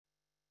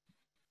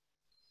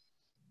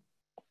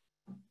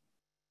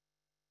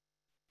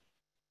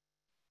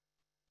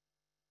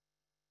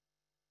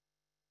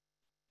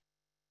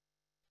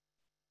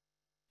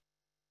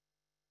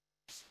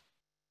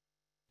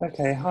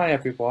Okay, hi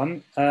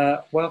everyone.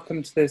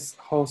 Welcome to this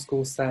Whole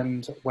School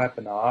Send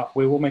webinar.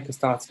 We will make a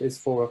start. It is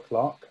 4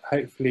 o'clock.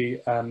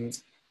 Hopefully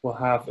we'll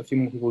have a few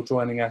more people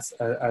joining us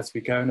as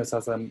we go and as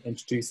I'm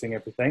introducing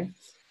everything.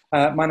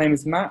 My name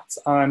is Matt.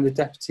 I'm the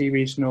Deputy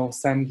Regional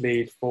Send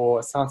Lead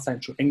for South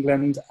Central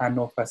England and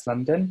North West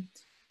London.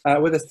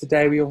 With us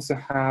today we also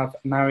have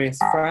Marius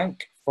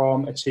Frank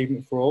from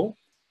Achievement for All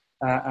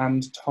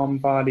and Tom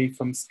Varley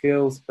from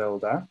Skills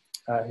Builder,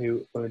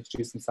 who will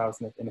introduce themselves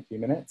in a few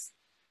minutes.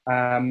 Do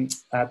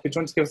you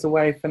want to give us a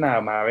wave for now,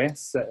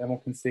 Marius, so everyone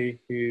can see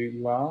who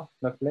you are?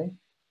 Lovely.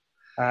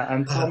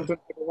 And Tom, do you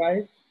want to give a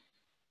wave?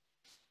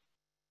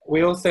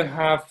 We also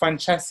have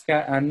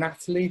Francesca and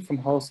Natalie from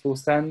Whole School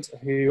Send,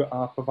 who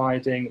are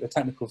providing the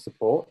technical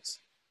support.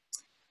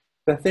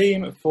 The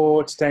theme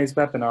for today's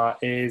webinar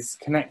is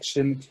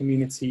connection,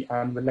 community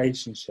and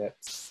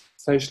relationships,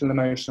 social and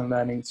emotional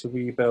learning to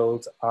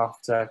rebuild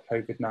after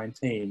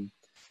COVID-19.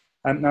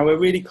 Now, we're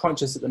really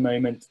conscious at the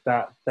moment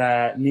that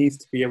there needs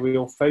to be a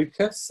real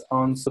focus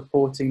on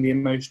supporting the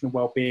emotional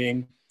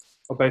well-being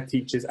of both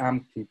teachers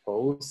and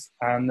pupils,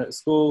 and that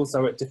schools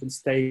are at different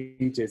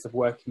stages of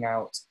working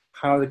out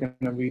how they're going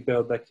to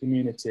rebuild their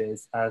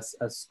communities as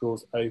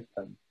schools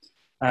open.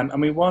 And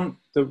we want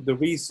the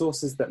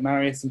resources that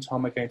Marius and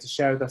Tom are going to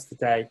share with us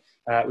today,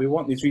 we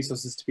want these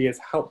resources to be as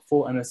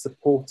helpful and as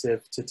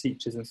supportive to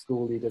teachers and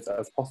school leaders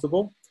as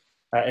possible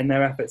in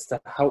their efforts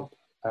to help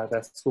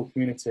their school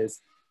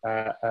communities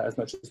as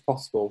much as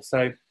possible.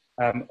 So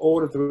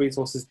all of the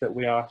resources that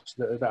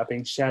are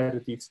being shared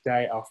with you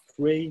today are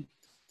free.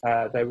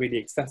 They're really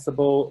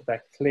accessible,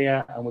 they're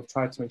clear, and we've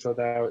tried to make sure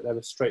they're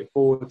as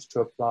straightforward to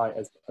apply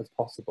as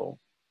possible.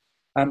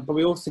 But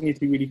we also need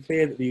to be really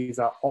clear that these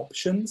are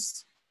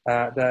options.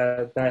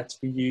 They're there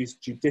to be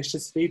used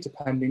judiciously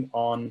depending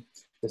on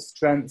the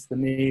strengths, the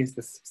needs,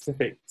 the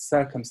specific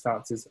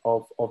circumstances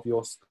of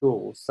your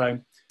school. So,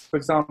 for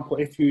example,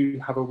 if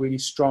you have a really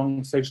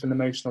strong social and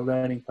emotional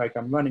learning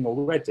program running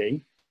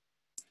already,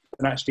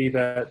 then actually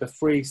the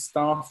free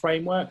STAR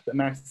framework that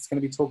Max is going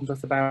to be talking to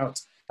us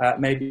about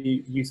may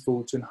be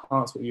useful to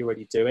enhance what you're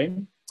already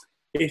doing.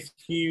 If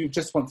you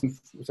just want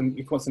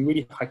some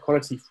really high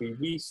quality free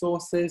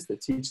resources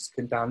that teachers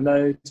can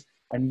download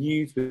and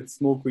use with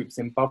small groups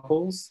in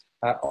bubbles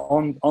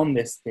on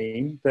this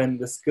theme, then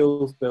the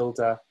Skills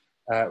Builder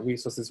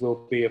resources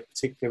will be of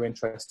particular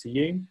interest to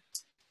you.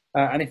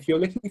 And if you're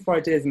looking for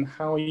ideas on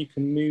how you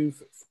can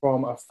move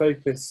from a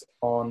focus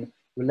on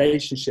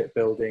relationship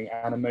building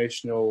and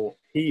emotional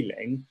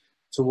healing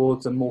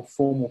towards a more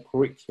formal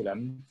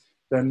curriculum,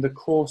 then the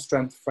core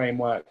strength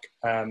framework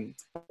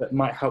that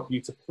might help you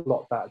to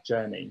plot that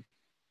journey.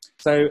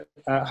 So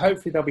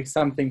hopefully there'll be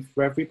something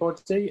for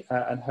everybody,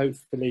 and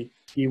hopefully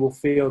you will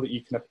feel that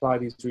you can apply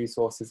these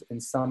resources in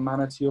some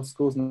manner to your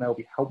schools and they'll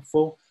be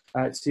helpful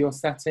to your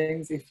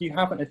settings. If you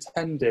haven't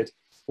attended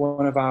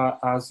one of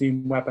our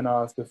Zoom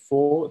webinars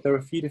before, there are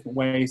a few different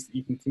ways that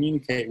you can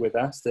communicate with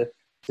us to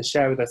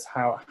share with us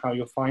how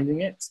you're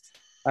finding it.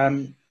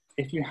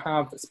 If you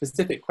have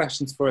specific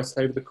questions for us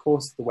over the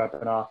course of the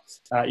webinar,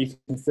 you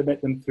can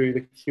submit them through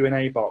the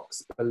Q&A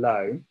box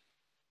below.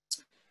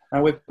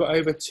 And we've got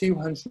over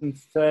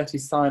 230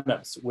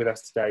 sign-ups with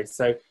us today,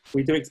 so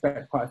we do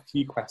expect quite a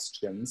few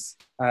questions.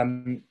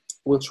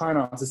 We'll try and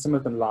answer some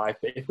of them live,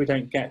 but if we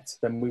don't get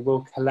to them, we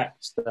will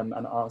collect them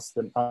and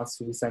answers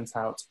will be sent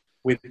out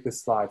with the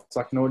slides. So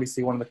I can already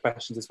see one of the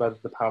questions is whether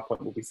the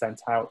PowerPoint will be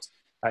sent out.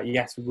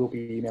 Yes, we will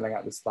be emailing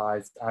out the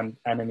slides and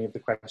any of the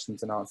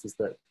questions and answers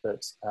that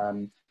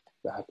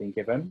have been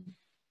given.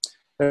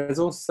 There's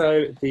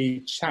also the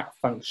chat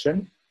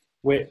function,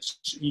 which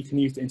you can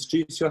use to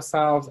introduce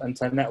yourselves and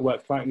to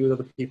network directly with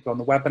other people on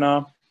the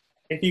webinar.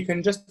 If you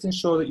can just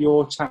ensure that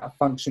your chat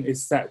function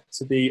is set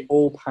to the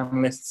all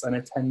panelists and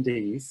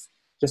attendees,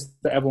 just so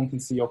that everyone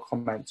can see your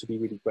comments, would be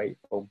really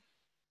grateful.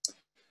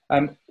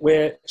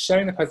 We're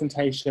sharing the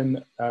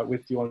presentation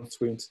with you on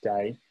screen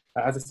today.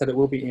 As I said, it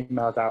will be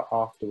emailed out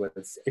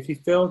afterwards. If you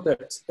feel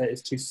that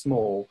it's too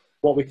small,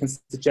 what we can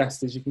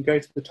suggest is you can go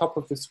to the top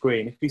of the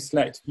screen. If you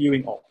select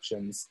viewing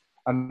options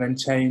and then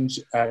change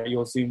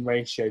your Zoom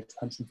ratio to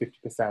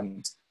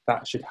 150%,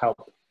 that should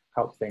help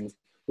things.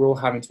 We're all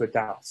having to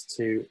adapt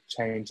to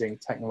changing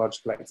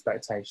technological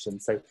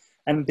expectations. So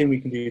anything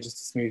we can do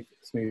just to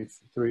smooth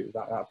through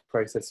that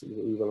process,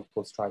 we will of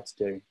course try to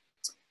do.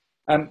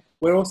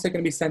 We're also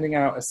going to be sending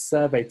out a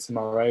survey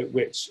tomorrow,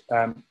 which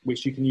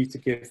you can use to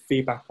give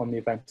feedback on the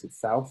event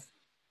itself.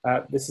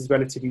 This is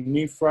relatively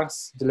new for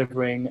us,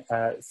 delivering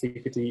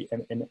CPD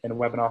in a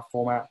webinar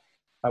format.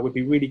 I would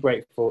be really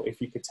grateful if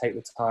you could take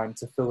the time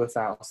to fill this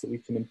out so that we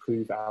can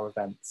improve our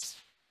events.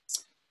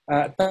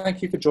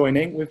 Thank you for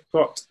joining. We've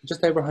got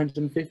just over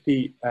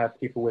 150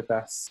 people with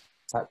us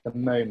at the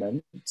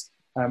moment,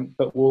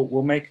 but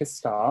we'll make a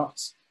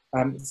start.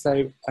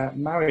 So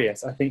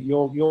Marius, I think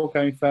you're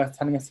going first,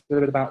 telling us a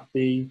little bit about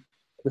the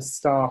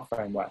STAR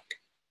framework.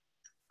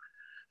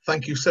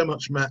 Thank you so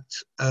much, Matt.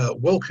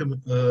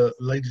 Welcome,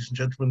 ladies and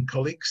gentlemen,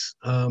 colleagues.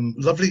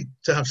 Lovely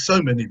to have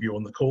so many of you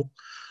on the call.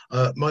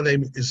 My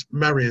name is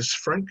Marius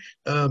Frank.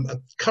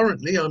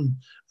 Currently, I'm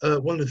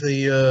one of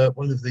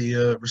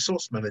the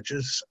resource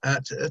managers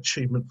at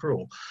Achievement for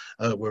All.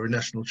 We're a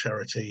national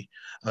charity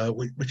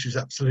which is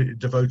absolutely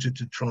devoted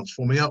to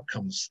transforming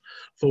outcomes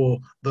for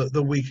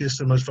the weakest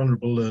and most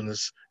vulnerable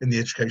learners in the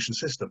education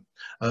system.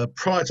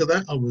 Prior to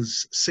that, I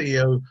was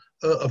CEO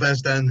of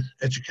ASDAN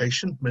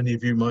Education. Many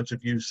of you might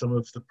have used some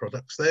of the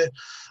products there.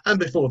 And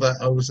before that,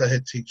 I was a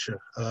head teacher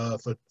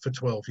for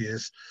 12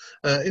 years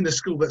in a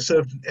school that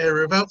served an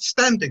area of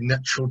outstanding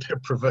natural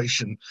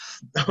deprivation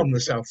on the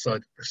south side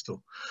of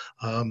Bristol.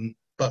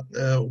 But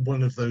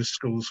one of those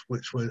schools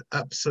which were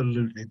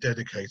absolutely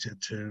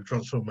dedicated to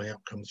transforming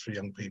outcomes for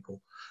young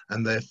people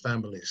and their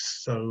families.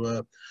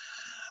 So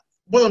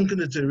what I'm going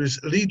to do is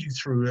lead you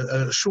through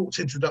a short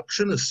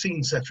introduction, a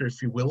scene setter,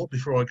 if you will,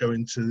 before I go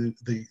into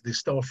the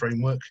STAR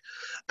framework.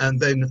 And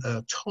then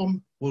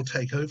Tom will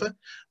take over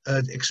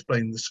and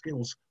explain the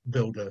skills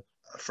builder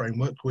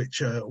framework,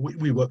 which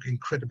we work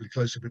incredibly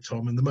closely with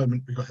Tom. And the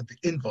moment we had the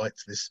invite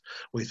to this,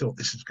 we thought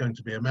this is going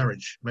to be a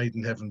marriage made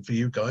in heaven for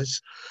you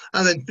guys.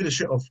 And then finish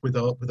it off with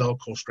our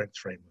core strengths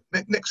framework.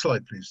 Next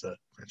slide, please,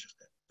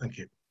 Francesca. Thank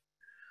you.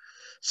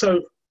 So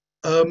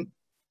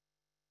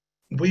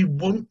we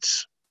want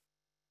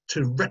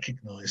to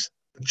recognise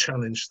the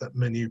challenge that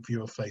many of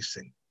you are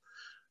facing.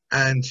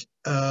 And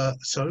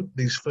so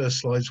these first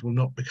slides will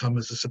not become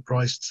as a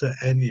surprise to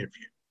any of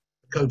you.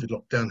 The COVID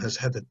lockdown has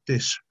had a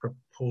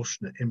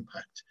disproportionate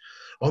impact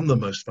on the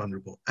most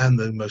vulnerable and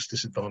the most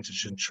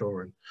disadvantaged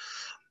children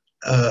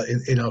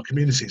in our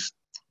communities.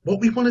 What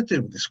we want to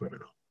do with this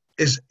webinar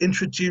is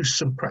introduce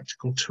some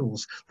practical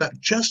tools that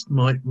just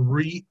might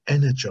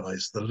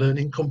re-energise the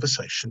learning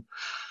conversation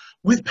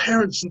with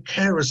parents and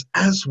carers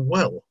as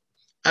well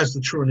as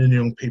the children and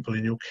young people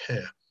in your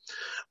care,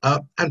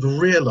 and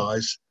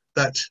realise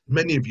that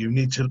many of you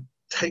need to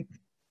take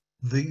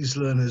these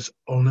learners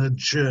on a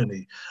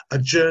journey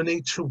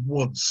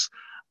towards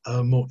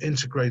a more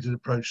integrated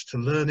approach to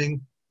learning,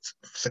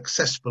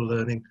 successful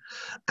learning,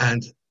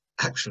 and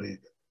actually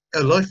a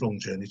lifelong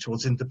journey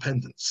towards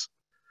independence.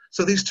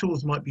 So these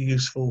tools might be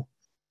useful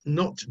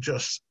not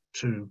just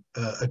to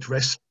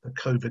address the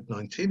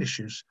COVID-19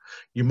 issues.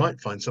 You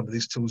might find some of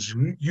these tools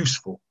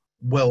useful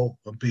well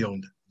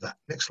beyond that.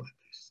 Next slide,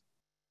 please.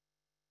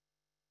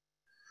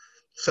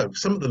 So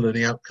some of the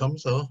learning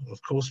outcomes are,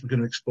 of course, we're going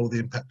to explore the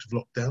impact of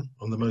lockdown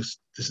on the most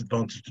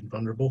disadvantaged and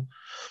vulnerable.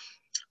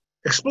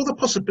 Explore the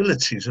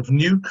possibilities of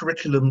new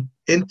curriculum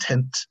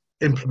intent,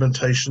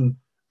 implementation,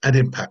 and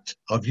impact.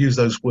 I've used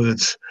those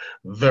words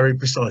very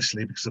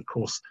precisely because, of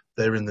course,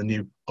 they're in the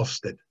new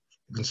Ofsted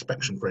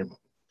inspection framework.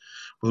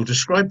 We'll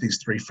describe these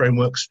three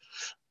frameworks,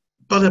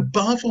 but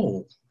above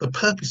all, the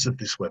purpose of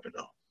this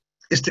webinar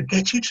is to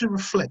get you to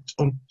reflect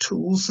on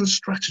tools and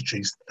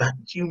strategies that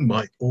you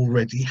might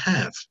already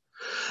have.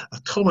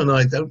 Tom and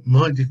I don't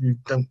mind if you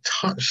don't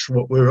touch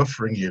what we're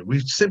offering you.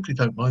 We simply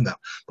don't mind that,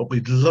 but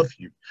we'd love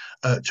you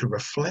to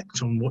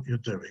reflect on what you're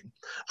doing.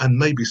 And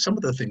maybe some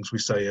of the things we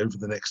say over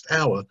the next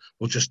hour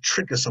will just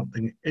trigger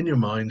something in your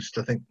mind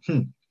to think,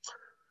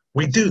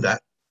 we do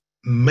that,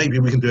 maybe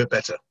we can do it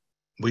better.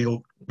 We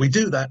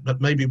do that,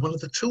 but maybe one of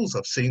the tools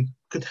I've seen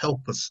could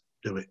help us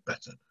do it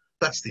better.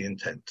 That's the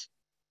intent.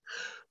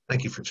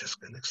 Thank you,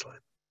 Francesca. Next slide.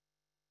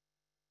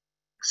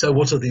 So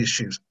what are the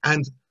issues?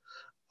 And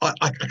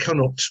I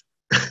cannot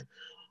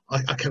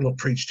I cannot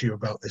preach to you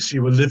about this.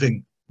 You are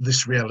living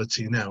this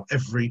reality now,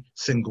 every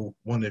single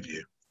one of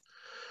you.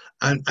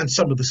 And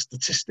some of the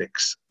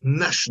statistics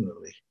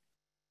nationally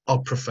are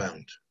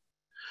profound.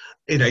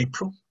 In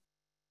April,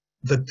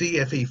 the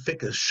DFE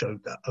figures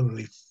showed that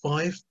only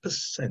 5%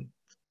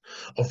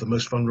 of the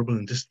most vulnerable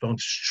and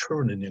disadvantaged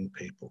children and young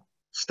people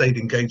stayed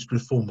engaged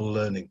with formal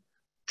learning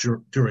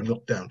during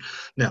lockdown.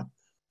 Now,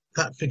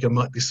 that figure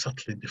might be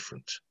subtly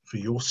different for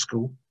your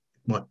school.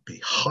 It might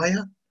be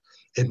higher,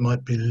 it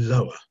might be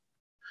lower.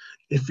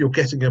 If you're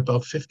getting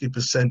above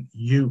 50%,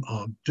 you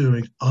are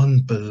doing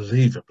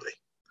unbelievably.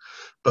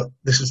 But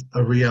this is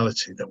a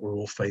reality that we're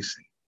all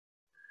facing.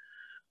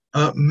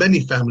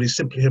 Many families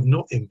simply have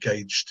not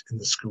engaged in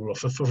the school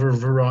offer for a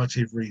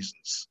variety of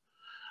reasons.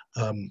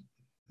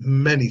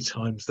 Many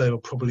times they are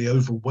probably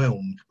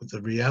overwhelmed with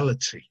the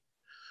reality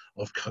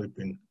of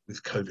coping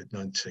with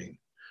COVID-19.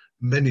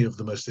 Many of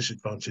the most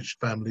disadvantaged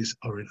families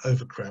are in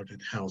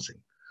overcrowded housing.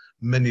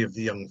 Many of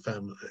the young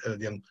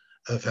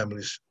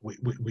families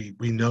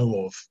we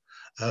know of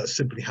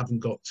simply haven't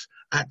got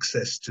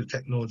access to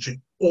technology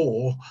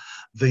or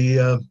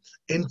the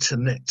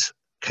internet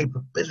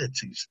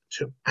capabilities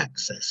to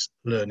access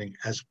learning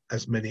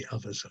as many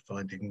others are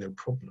finding no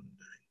problem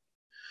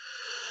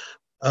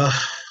doing.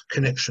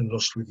 Connection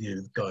lost with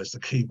you guys, the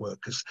key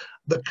workers.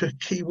 The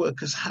key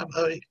workers have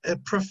a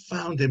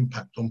profound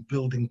impact on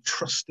building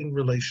trusting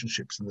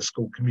relationships in the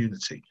school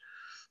community.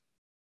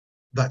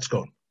 That's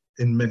gone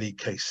in many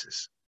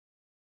cases.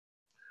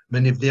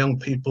 Many of the young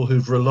people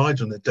who've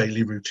relied on a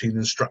daily routine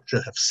and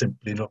structure have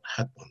simply not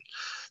had one.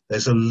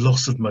 There's a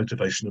loss of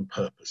motivation and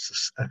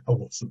purpose. Oh,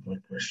 what's the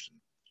point question?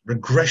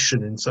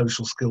 Regression in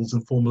social skills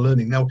and formal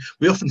learning. Now,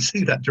 we often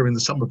see that during the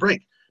summer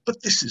break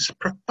But this is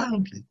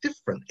profoundly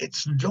different.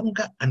 It's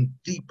longer and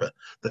deeper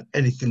than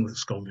anything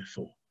that's gone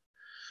before.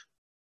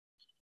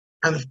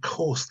 And of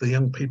course, the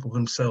young people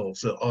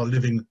themselves that are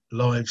living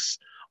lives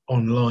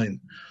online,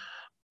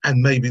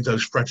 and maybe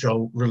those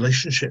fragile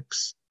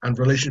relationships and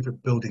relationship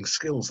building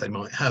skills they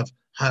might have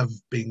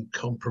been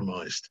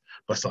compromised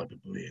by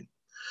cyberbullying.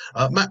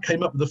 Matt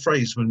came up with a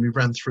phrase when we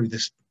ran through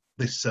this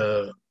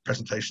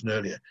presentation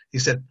earlier. He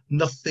said,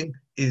 "Nothing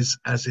is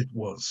as it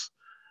was."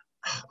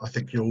 I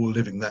think you're all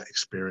living that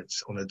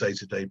experience on a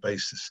day-to-day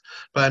basis.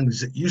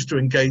 Families that used to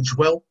engage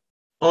well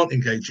aren't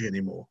engaging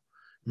anymore.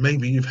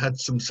 Maybe you've had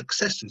some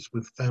successes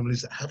with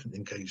families that haven't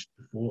engaged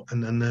before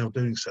and are now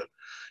doing so.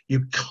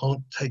 You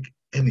can't take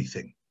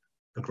anything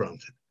for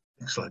granted.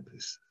 Next slide,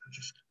 please.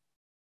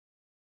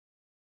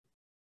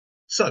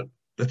 So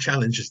the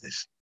challenge is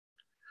this.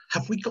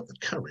 Have we got the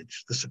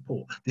courage, the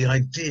support, the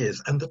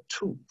ideas and the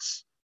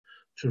tools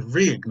to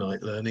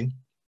reignite learning,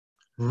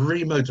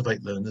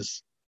 re-motivate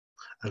learners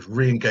and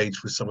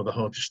re-engage with some of the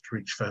hardest to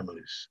reach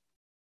families?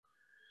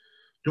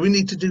 Do we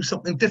need to do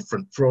something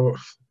different for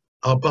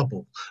our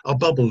bubble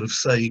of,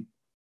 say,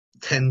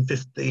 10,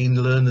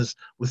 15 learners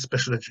with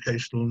special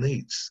educational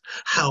needs?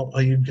 How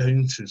are you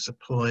going to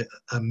supply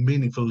a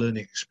meaningful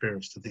learning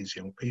experience to these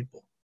young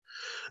people?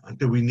 And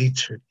do we need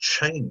to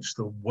change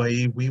the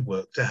way we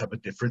work to have a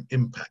different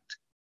impact?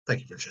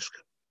 Thank you, Francesca.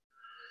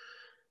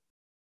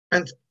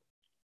 And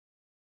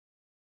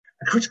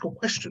a critical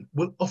question,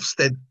 will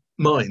Ofsted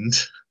mind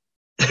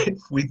if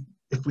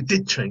we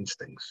did change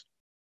things?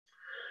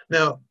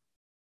 Now,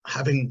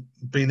 having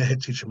been a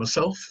head teacher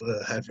myself,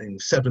 having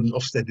 7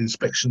 Ofsted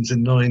inspections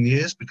in 9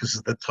 years because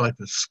of the type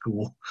of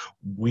school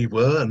we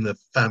were and the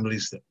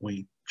families that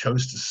we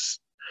chose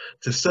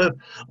to serve,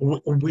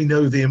 we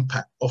know the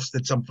impact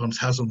Ofsted sometimes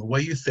has on the way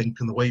you think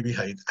and the way you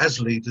behave as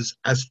leaders,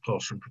 as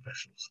classroom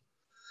professionals.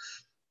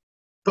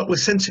 But we're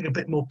sensing a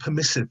bit more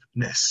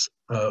permissiveness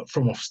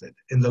from Ofsted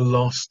in the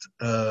last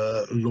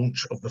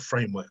launch of the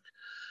framework.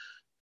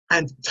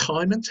 And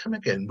time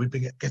again, we've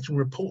been getting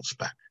reports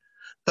back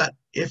that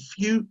if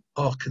you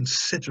are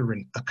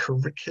considering a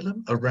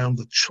curriculum around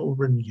the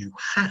children you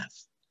have,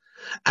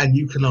 and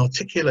you can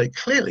articulate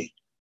clearly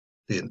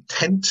the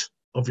intent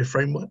of your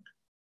framework,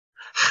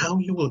 how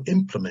you will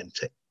implement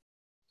it,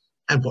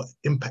 and what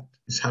impact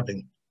it's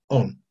having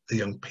on the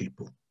young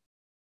people,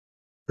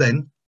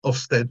 then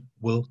Ofsted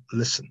will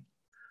listen.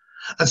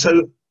 And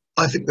so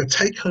I think the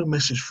take-home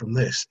message from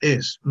this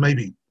is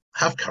maybe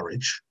have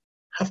courage,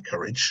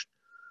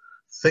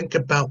 think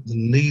about the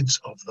needs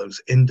of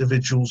those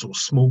individuals or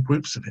small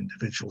groups of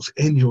individuals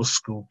in your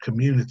school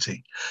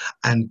community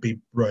and be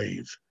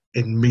brave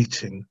in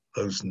meeting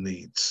those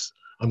needs.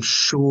 I'm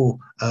sure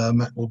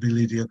Matt will be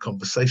leading a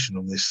conversation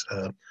on this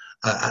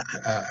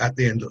at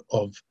the end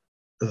of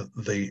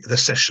the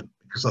session,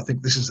 because I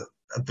think this is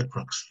at the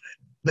crux of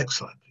it. Next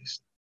slide,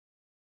 please.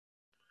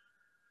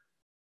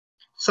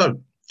 So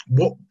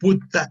what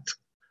would that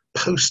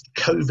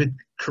post-COVID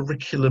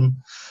curriculum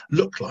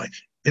look like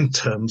in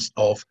terms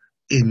of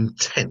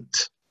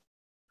intent?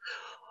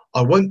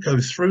 I won't go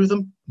through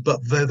them,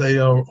 but there they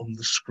are on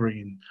the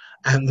screen.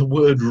 And the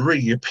word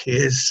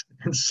appears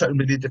in so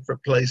many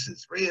different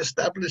places.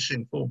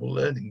 Re-establishing formal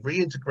learning,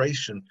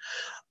 reintegration,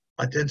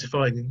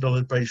 identifying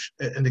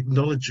and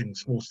acknowledging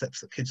small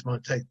steps that kids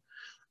might take,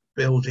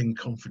 building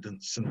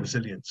confidence and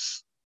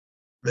resilience.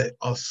 There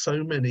are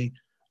so many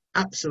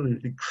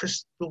absolutely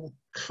crystal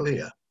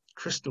clear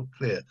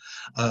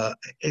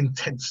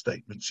intent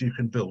statements you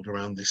can build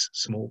around this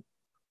small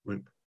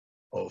group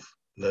of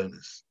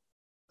learners.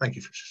 Thank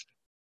you, Francesca.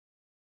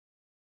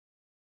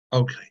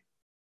 Okay,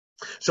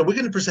 so we're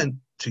going to present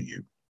to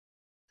you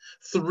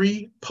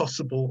 3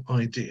 possible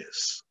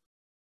ideas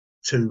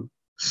to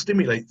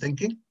stimulate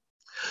thinking,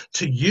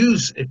 to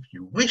use if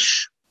you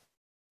wish,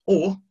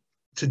 or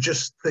to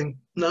just think,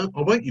 no,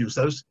 I won't use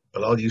those,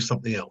 but I'll use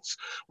something else.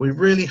 We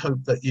really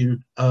hope that you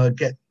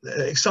get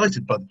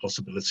excited by the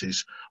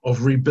possibilities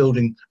of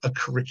rebuilding a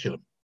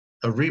curriculum,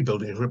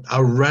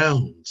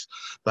 around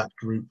that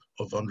group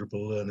of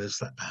vulnerable learners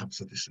that perhaps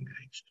are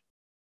disengaged.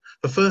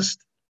 The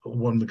first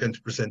one we're going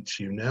to present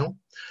to you now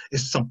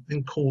is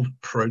something called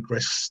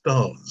Progress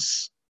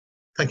Stars.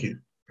 Thank you,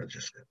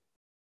 Francesca.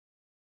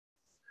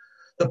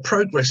 The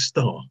Progress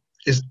Star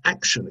is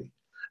actually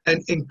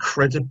an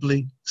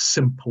incredibly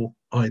simple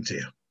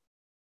idea.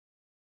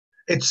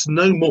 It's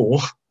no more,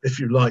 if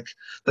you like,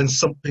 than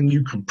something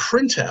you can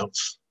print out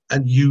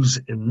and use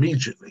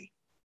immediately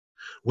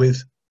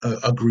with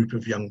a group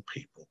of young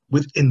people,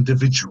 with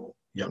individual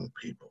young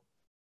people.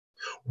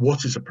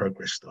 What is a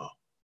Progress Star?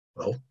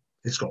 Well,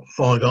 it's got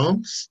 5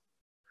 arms,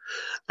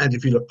 and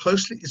if you look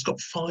closely, it's got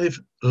 5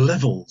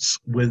 levels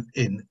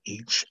within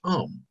each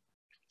arm.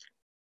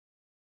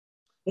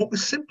 What we're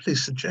simply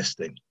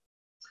suggesting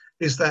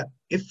is that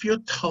if your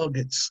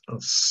targets are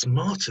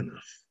smart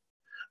enough,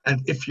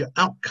 and if your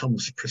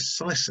outcomes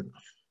precise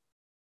enough,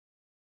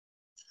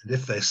 and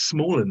if they're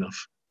small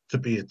enough to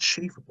be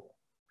achievable,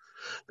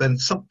 then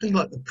something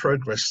like the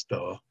Progress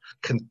Star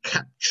can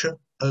capture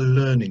a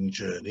learning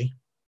journey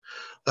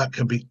that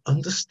can be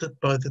understood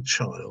by the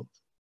child,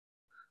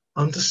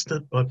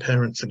 understood by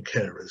parents and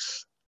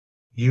carers,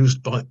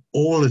 used by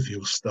all of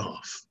your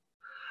staff,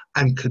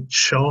 and could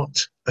chart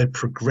a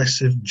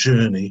progressive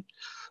journey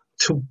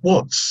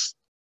towards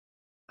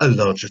a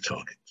larger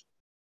target,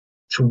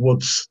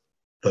 towards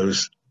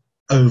those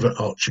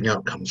overarching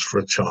outcomes for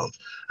a child.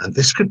 And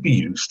this could be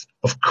used,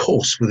 of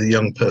course, with a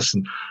young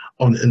person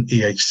on an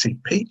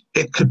EHCP.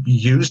 It could be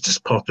used as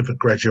part of a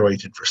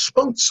graduated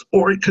response,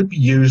 or it could be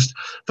used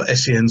for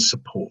SEN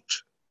support.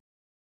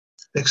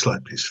 Next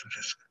slide, please,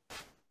 Francesca.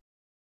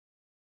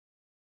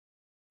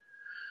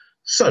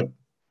 So,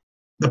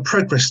 the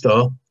progress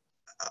star,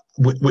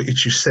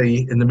 which you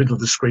see in the middle of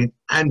the screen,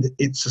 and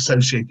its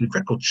associated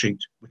record sheet,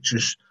 which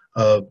is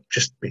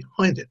just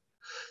behind it.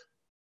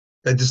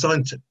 They're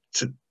designed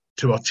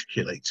to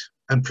articulate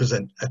and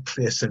present a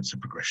clear sense of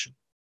progression,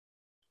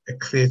 a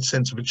clear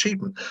sense of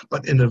achievement,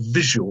 but in a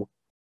visual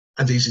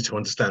and easy to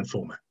understand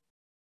format.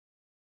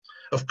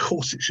 Of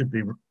course, it should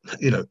be,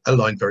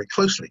 aligned very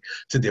closely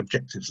to the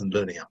objectives and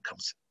learning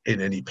outcomes in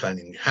any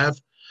planning you have.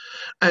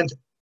 And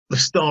the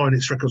star in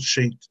its record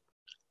sheet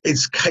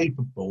is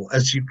capable,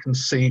 as you can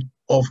see,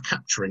 of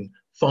capturing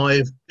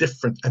 5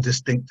 different and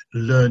distinct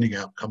learning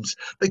outcomes.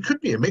 They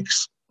could be a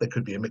mix. They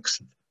could be a mix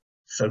of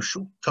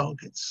social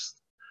targets.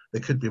 They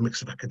could be a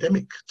mix of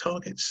academic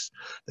targets.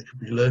 They could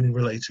be learning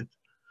related.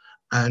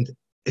 And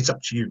it's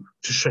up to you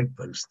to shape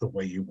those the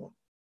way you want.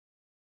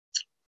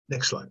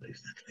 Next slide,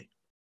 please, Natalie.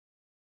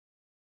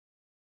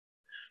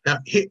 Now,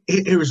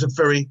 here is a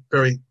very,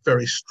 very,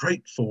 very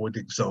straightforward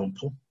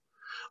example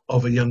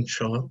of a young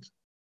child.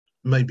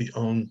 Maybe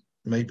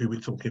we're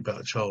talking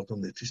about a child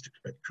on the autistic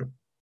spectrum.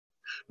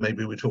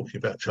 Maybe we're talking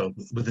about a child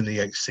with an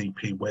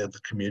EHCP where the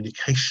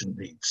communication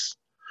needs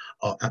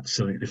are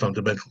absolutely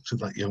fundamental to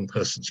that young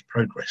person's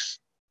progress.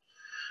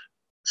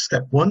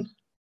 Step 1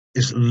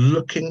 is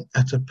looking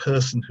at a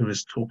person who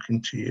is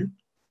talking to you.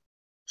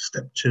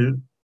 Step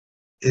 2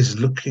 is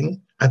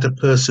looking at a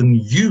person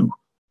you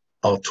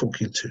are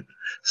talking to.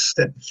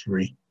 Step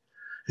 3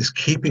 is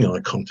keeping eye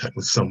contact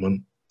with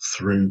someone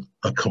through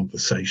a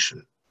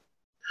conversation.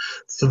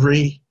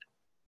 3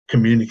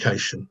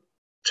 communication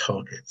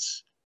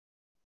targets.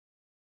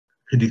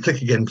 Could you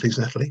click again, please,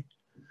 Natalie?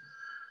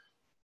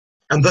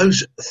 And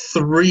those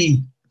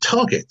 3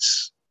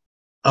 targets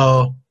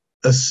are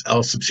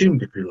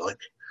subsumed, if you like,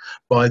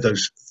 by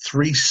those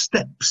 3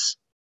 steps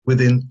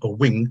within a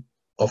wing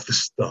of the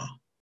star.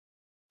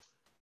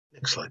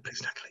 Next slide,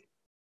 please, Natalie.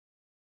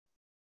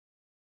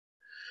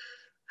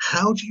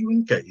 How do you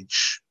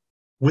engage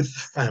with the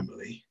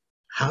family?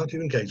 How do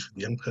you engage with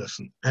the young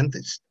person and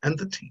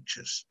the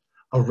teachers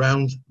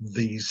around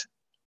these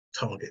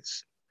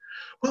targets?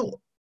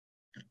 Well,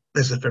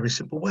 there's a very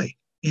simple way.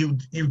 You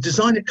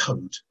design a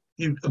code.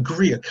 You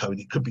agree a code.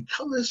 It could be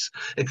colours,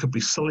 it could be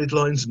solid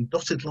lines and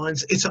dotted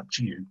lines. It's up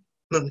to you.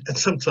 And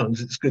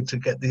sometimes it's good to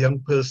get the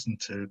young person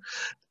to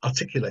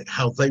articulate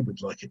how they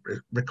would like it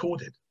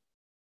recorded.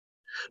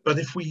 But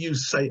if we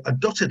use, say, a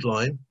dotted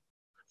line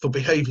for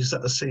behaviours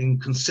that are seen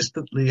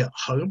consistently at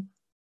home,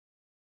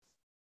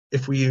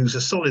 if we use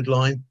a solid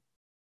line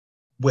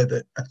where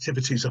the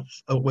activities are,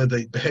 where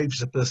the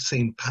behaviours are first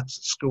seen perhaps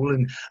at school,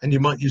 and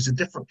you might use a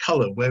different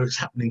colour where it's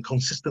happening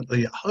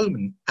consistently at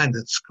home and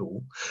at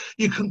school,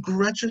 you can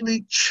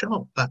gradually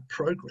chart that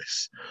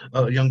progress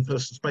a young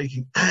person's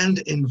making and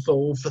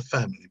involve the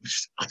family, which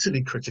is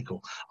utterly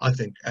critical, I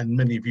think, and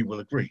many of you will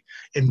agree,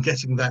 in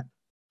getting that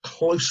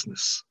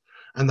closeness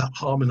and that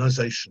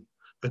harmonisation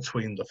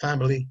between the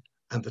family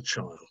and the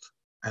child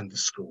and the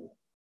school.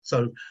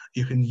 So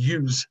you can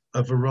use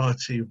a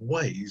variety of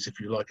ways, if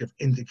you like, of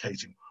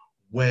indicating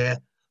where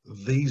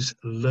these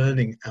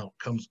learning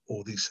outcomes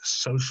or these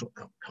social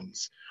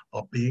outcomes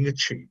are being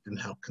achieved and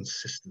how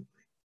consistently.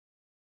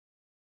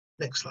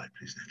 Next slide,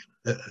 please,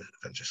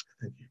 Francesca.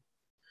 Thank you.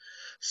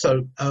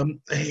 So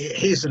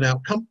here's an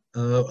outcome.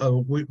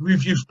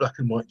 We've used black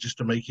and white just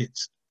to make it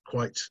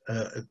quite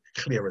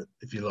clearer,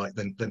 if you like,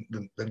 than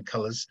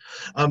colours.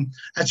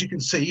 As you can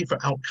see, for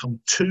outcome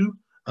 2,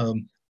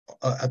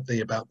 at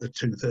about the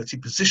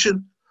 2:30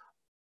 position,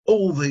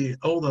 all the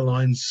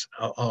lines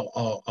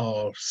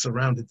are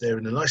surrounded there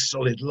in a nice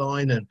solid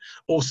line, and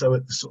also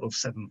at the sort of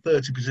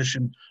 7:30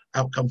 position,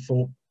 outcome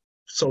 4,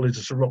 solid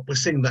as a rock. We're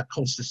seeing that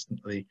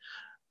consistently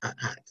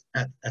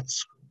at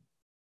school.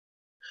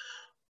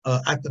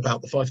 At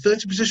about the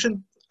 5:30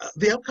 position,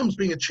 the outcomes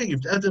being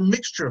achieved at a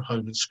mixture of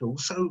home and school.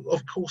 So,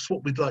 of course,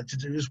 what we'd like to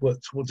do is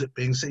work towards it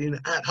being seen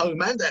at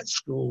home and at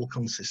school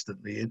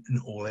consistently in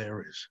all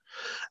areas.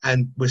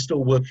 And we're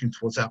still working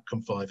towards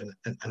outcome 5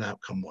 and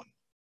outcome 1.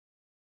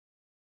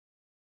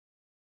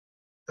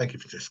 Thank you,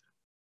 Francesca.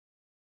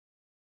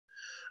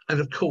 And,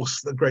 of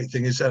course, the great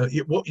thing is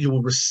what you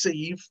will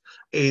receive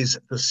is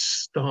the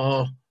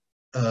STAR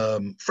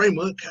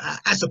framework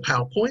as a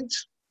PowerPoint.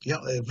 Yeah,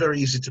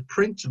 very easy to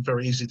print and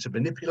very easy to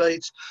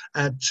manipulate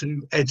and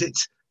to edit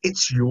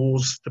it's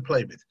yours to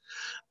play with.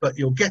 But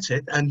you'll get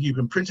it, and you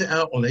can print it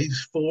out on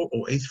A4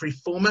 or A3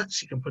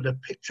 formats. You can put a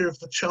picture of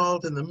the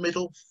child in the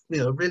middle,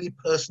 really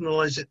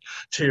personalize it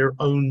to your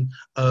own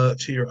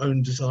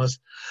desires.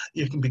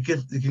 You can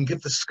give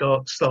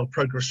the STAR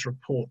progress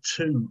report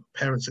to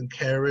parents and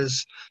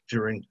carers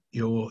during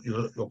your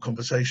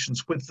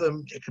conversations with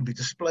them. It can be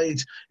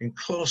displayed in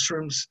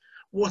classrooms.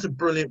 What a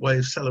brilliant way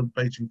of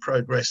celebrating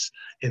progress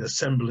in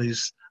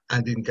assemblies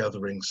and in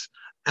gatherings,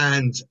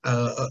 and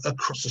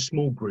across a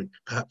small group,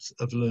 perhaps,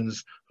 of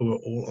learners who are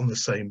all on the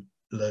same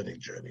learning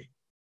journey.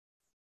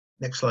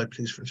 Next slide,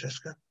 please,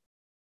 Francesca.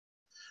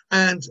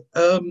 And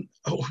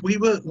we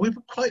were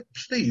quite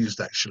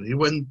pleased, actually,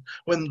 when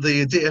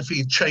the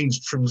DFE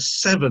changed from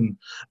seven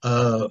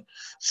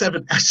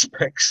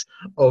aspects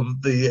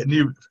of the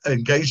new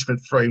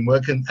engagement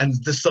framework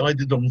and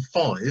decided on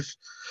 5,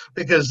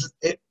 because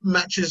it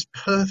matches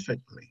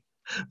perfectly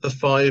the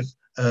five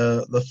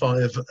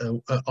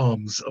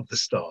arms of the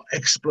STAR: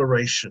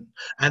 exploration,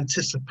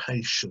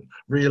 anticipation,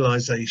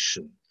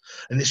 realization,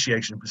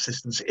 initiation,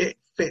 persistence. It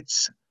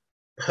fits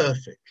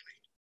perfectly,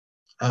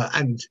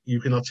 and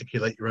you can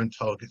articulate your own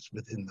targets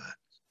within that.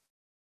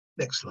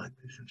 Next slide,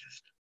 please,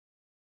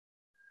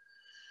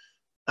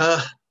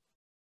 Francesca.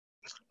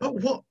 But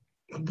what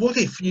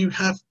if you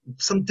have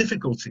some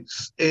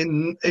difficulties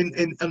in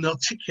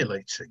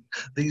articulating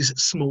these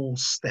small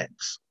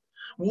steps?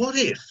 What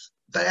if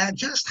there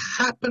just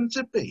happen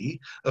to be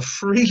a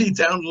freely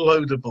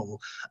downloadable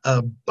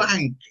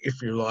bank, if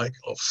you like,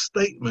 of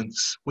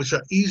statements which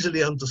are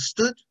easily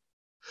understood,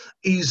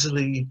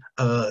 easily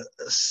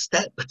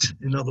stepped,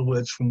 in other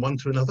words, from one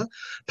to another,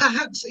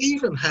 perhaps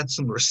even had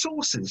some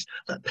resources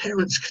that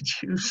parents could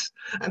use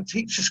and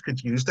teachers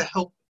could use to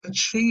help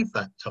achieve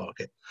that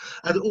target,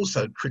 and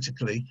also,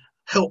 critically,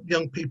 help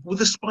young people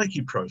with a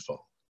spiky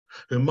profile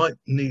who might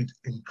need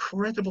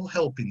incredible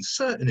help in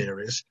certain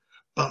areas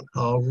but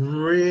are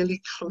really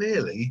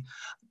clearly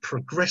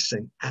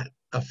progressing at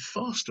a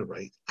faster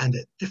rate and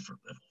at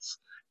different levels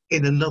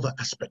in another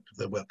aspect of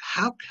their work.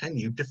 How can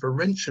you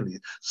differentially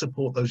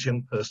support those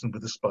young persons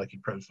with a spiky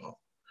profile?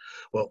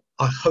 Well,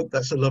 I hope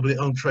that's a lovely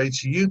entree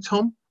to you,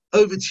 Tom.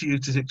 Over to you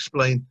to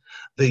explain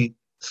the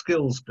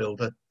Skills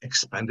Builder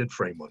expanded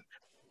framework.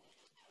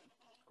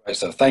 Great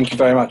stuff. Thank you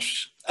very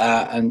much.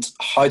 And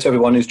hi to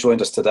everyone who's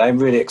joined us today. I'm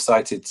really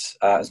excited,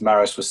 as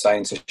Marius was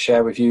saying, to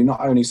share with you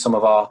not only some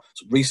of our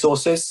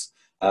resources,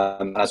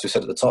 as we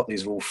said at the top,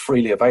 these are all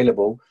freely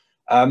available,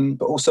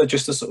 but also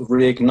just to sort of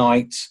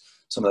reignite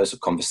some of those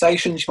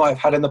conversations you might have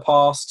had in the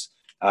past.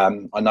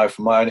 I know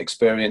from my own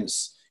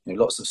experience,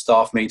 lots of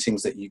staff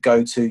meetings that you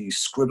go to, you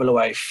scribble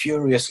away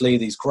furiously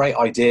these great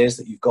ideas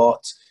that you've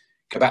got,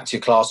 go back to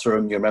your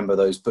classroom, you remember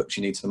those books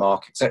you need to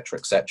mark, etc.,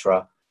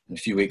 etc. And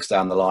a few weeks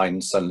down the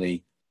line,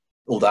 suddenly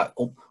all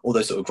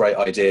those sort of great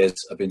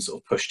ideas have been sort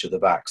of pushed to the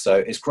back. So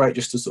it's great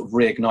just to sort of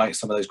reignite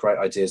some of those great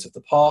ideas of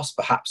the past,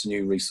 perhaps a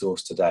new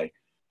resource today.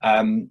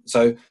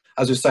 So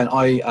as I was saying,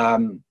 I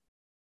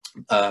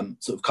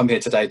sort of come here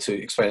today to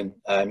explain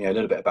a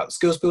little bit about the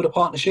Skills Builder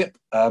Partnership.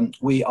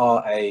 We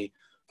are a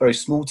very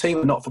small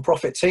team, a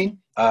not-for-profit team,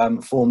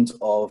 formed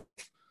of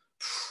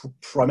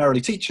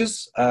primarily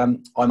teachers. I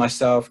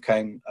myself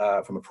came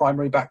from a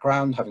primary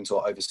background, having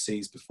taught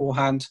overseas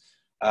beforehand,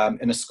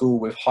 in a school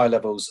with high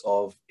levels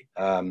of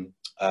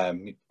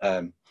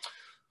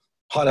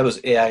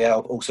EAL,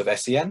 also of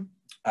SEN,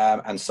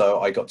 and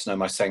so I got to know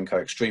my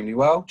SENCO extremely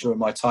well during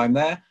my time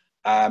there.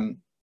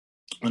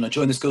 When I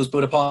joined the Skills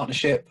Builder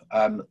Partnership,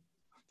 the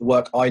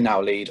work I now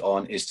lead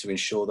on is to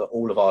ensure that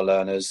all of our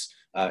learners,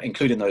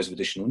 including those with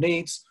additional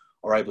needs,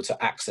 are able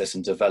to access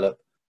and develop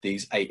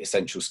these 8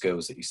 essential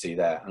skills that you see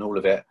there, and all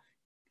of it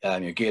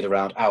geared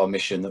around our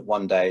mission that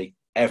one day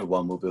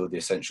everyone will build the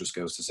essential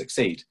skills to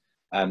succeed.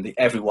 The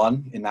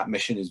everyone in that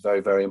mission is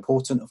very, very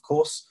important, of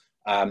course.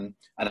 And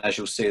as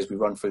you'll see as we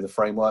run through the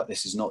framework,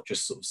 this is not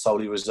just sort of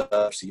solely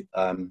reserved to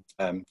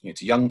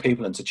young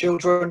people and to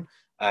children.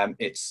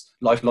 It's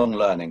lifelong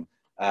learning.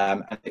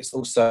 And it's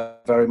also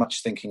very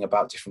much thinking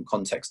about different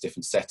contexts,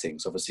 different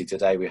settings. Obviously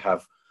today we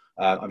have,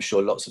 I'm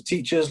sure, lots of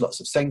teachers, lots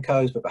of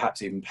SENCOs, but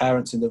perhaps even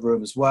parents in the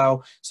room as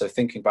well. So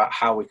thinking about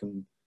how we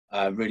can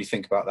really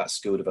think about that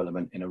skill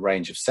development in a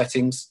range of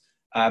settings.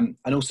 And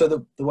also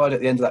the word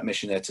at the end of that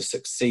mission there, to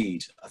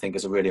succeed, I think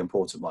is a really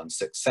important one.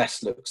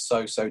 Success looks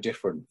so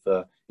different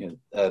for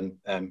the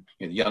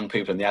young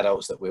people and the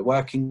adults that we're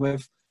working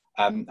with.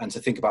 And to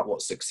think about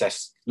what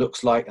success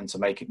looks like and to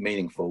make it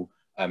meaningful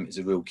is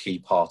a real key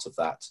part of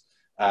that.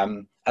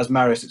 As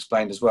Marius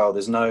explained as well,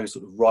 there's no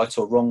sort of right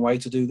or wrong way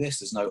to do this.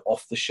 There's no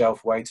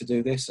off-the-shelf way to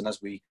do this. And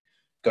as we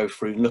go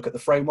through and look at the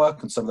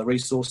framework and some of the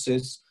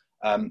resources,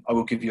 I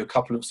will give you a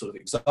couple of sort of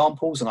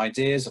examples and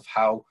ideas of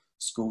how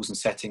schools and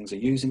settings are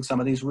using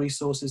some of these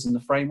resources in the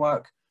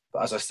framework.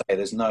 But as I say,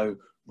 there's no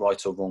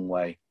right or wrong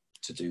way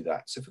to do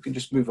that. So if we can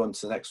just move on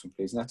to the next one,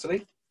 please,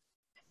 Natalie.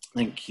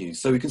 Thank you.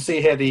 So we can see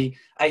here the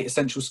 8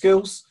 essential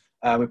skills.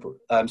 We sort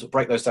of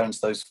break those down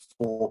into those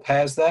 4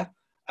 pairs there.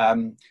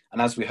 And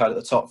as we heard at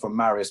the top from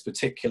Marius,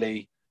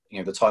 particularly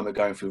the time we're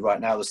going through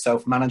right now, the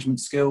self-management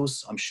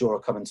skills, I'm sure, are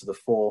coming to the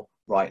fore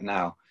right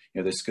now.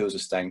 The skills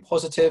of staying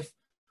positive,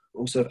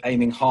 also of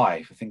aiming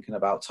high, for thinking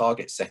about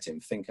target setting,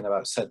 thinking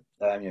about sort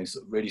of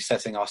really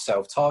setting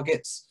ourselves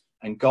targets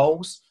and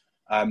goals,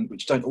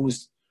 which don't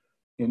always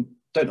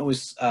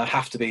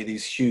have to be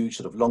these huge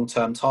sort of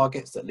long-term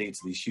targets that lead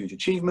to these huge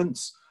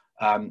achievements.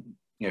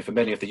 For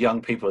many of the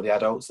young people or the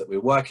adults that we're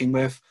working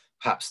with,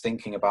 perhaps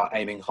thinking about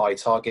aiming high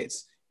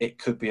targets, it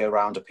could be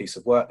around a piece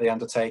of work they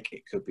undertake.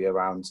 It could be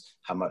around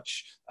how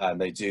much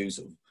they do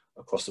sort of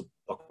across the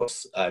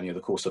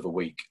course of a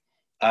week.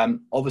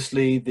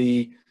 Obviously,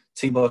 the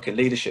teamwork and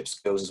leadership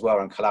skills as well,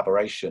 and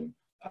collaboration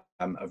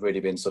have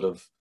really been sort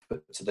of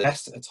put to the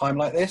test at a time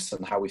like this,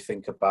 and how we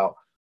think about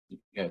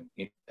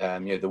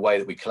the way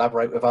that we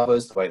collaborate with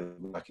others, the way that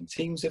we work in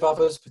teams with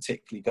others,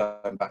 particularly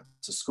going back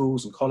to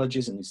schools and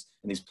colleges in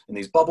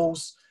these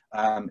bubbles,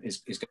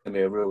 is going to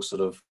be a real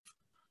sort of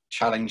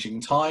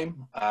challenging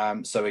time.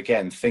 So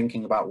again,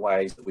 thinking about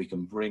ways that we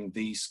can bring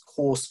these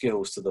core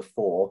skills to the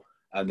fore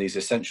and these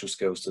essential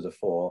skills to the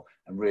fore,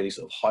 and really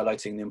sort of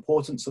highlighting the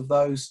importance of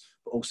those,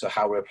 but also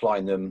how we're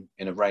applying them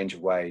in a range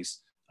of ways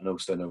and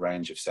also in a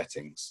range of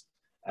settings.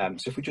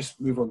 So if we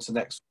just move on to the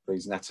next,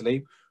 please,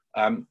 Natalie.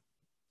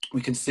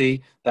 We can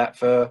see that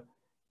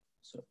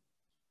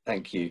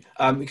thank you.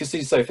 We can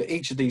see, so for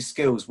each of these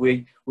skills,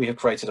 we have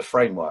created a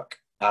framework.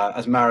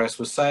 As Marius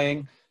was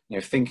saying,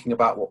 thinking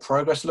about what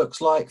progress looks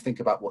like,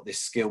 think about what this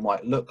skill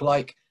might look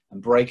like,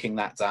 and breaking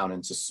that down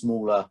into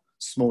smaller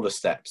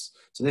steps.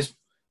 So this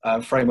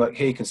framework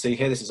here, you can see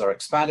here, this is our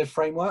expanded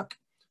framework.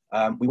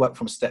 We work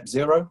from step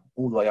 0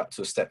 all the way up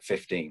to a step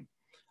 15.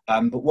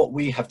 But what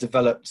we have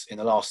developed in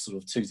the last sort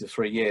of 2 to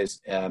 3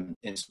 years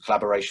in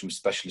collaboration with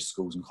specialist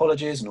schools and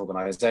colleges and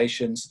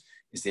organisations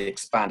is the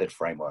expanded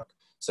framework.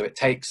 So it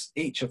takes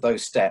each of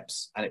those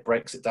steps and it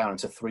breaks it down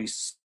into 3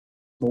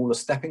 smaller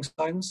stepping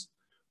stones,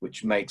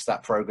 which makes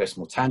that progress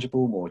more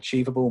tangible, more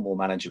achievable, more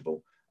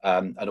manageable,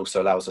 and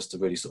also allows us to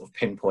really sort of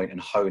pinpoint and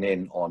hone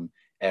in on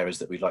areas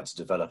that we'd like to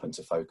develop and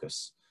to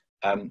focus.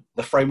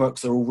 The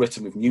frameworks are all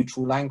written with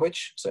neutral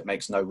language, so it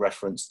makes no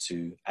reference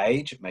to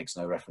age, it makes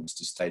no reference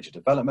to stage of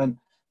development,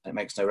 and it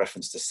makes no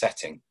reference to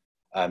setting.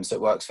 So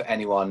it works for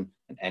anyone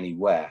and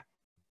anywhere.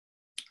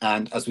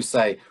 And as we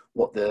say,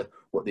 what the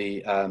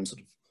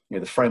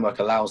framework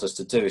allows us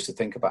to do is to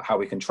think about how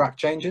we can track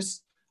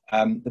changes.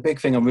 The big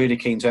thing I'm really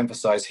keen to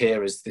emphasize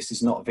here is this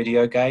is not a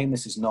video game.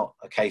 This is not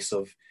a case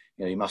of,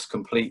 you must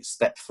complete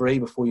step 3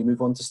 before you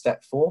move on to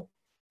step 4.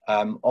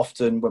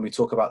 Often when we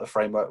talk about the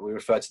framework, we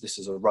refer to this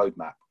as a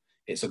roadmap.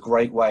 It's a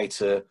great way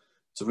to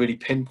really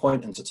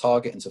pinpoint and to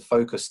target and to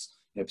focus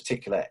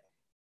particular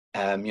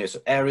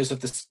areas of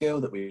the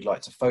skill that we'd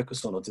like to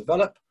focus on or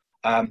develop.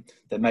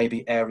 There may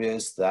be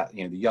areas that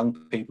the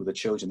young people, the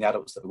children, the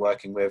adults that we're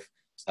working with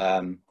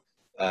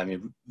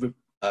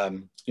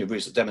really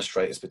sort of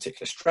demonstrate as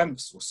particular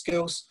strengths or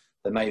skills.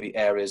 There may be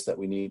areas that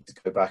we need to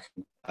go back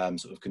and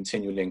sort of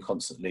continually and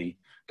constantly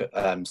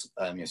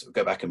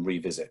go back and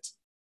revisit.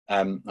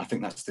 I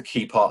think that's the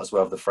key part as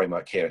well of the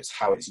framework here. It's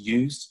how it's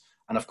used.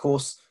 And of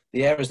course,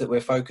 the areas that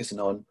we're focusing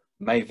on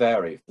may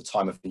vary. The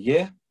time of the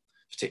year,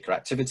 particular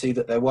activity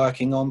that they're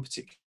working on,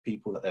 particular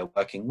people that they're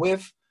working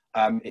with.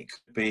 It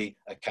could be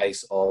a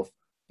case of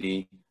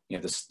the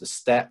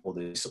step or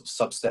the sort of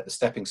substep, the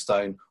stepping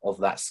stone of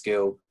that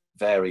skill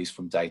varies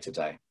from day to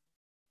day.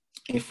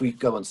 If we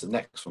go on to the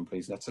next one,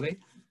 please, Natalie.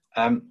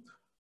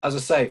 As I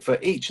say, for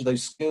each of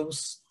those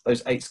skills,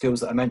 those 8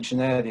 skills that I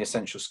mentioned there, the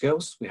essential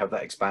skills, we have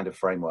that expanded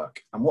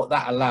framework. And what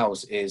that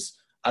allows is,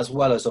 as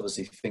well as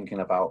obviously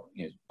thinking about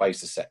ways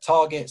to set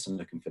targets and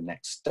looking for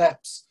next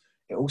steps,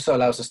 it also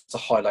allows us to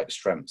highlight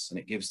strengths, and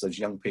it gives those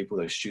young people,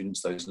 those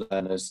students, those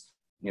learners,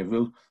 the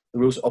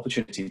real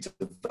opportunity to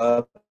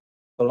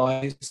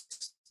verbalize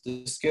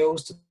the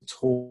skills, to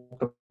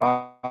talk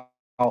about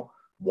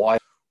why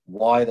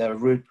they're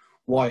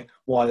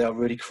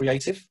really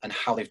creative and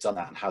how they've done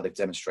that and how they've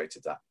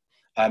demonstrated that.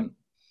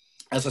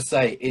 As I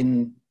say,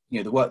 in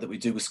the work that we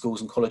do with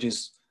schools and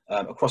colleges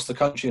across the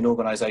country and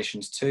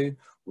organisations too,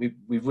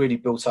 we've really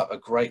built up a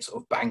great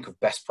sort of bank of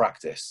best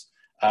practice.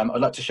 I'd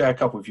like to share a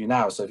couple with you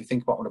now. So if you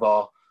think about one of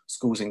our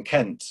schools in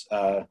Kent,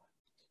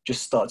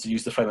 just started to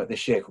use the framework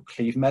this year, called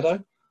Cleve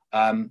Meadow.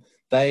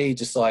 They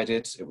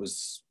decided it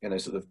was,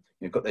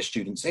 got their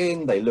students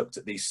in, they looked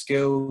at these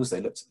skills, they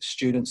looked at the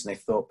students, and they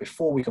thought,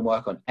 before we can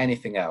work on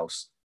anything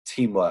else,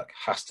 teamwork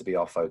has to be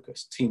our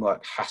focus.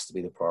 Teamwork has to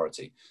be the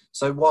priority.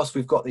 So whilst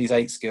we've got these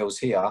 8 skills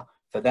here,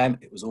 for them,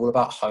 it was all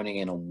about honing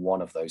in on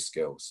one of those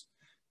skills.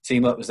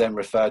 Teamwork was then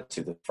referred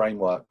to, the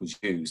framework was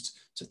used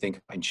to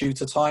think in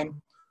tutor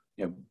time,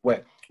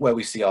 where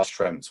we see our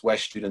strengths, where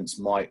students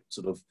might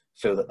sort of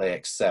feel that they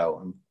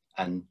excel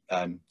and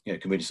can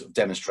really sort of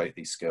demonstrate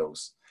these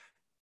skills.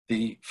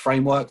 The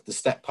framework, the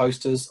step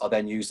posters, are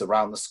then used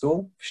around the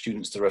school for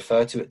students to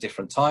refer to at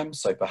different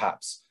times. So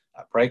perhaps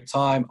at break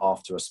time,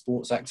 after a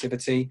sports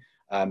activity,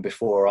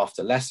 before or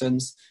after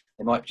lessons,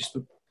 they might just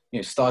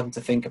be starting to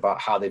think about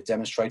how they've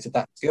demonstrated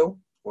that skill,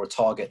 or a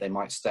target they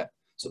might set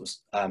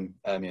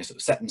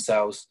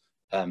themselves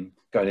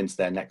going into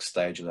their next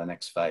stage or their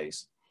next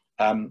phase.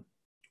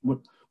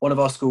 One of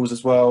our schools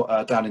as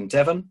well, down in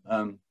Devon,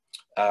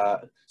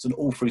 it's an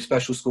all-through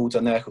special school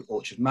down there called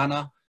Orchard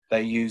Manor.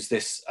 They use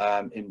this,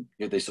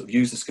 they sort of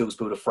use the Skills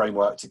Builder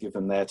framework to give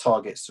them their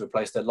targets to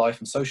replace their life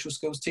and social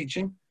skills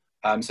teaching.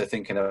 So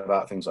thinking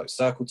about things like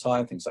circle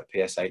time, things like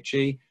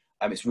PSHE,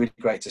 it's really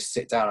great to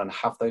sit down and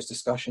have those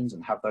discussions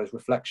and have those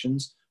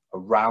reflections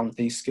around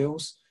these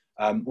skills.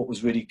 What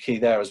was really key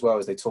there as well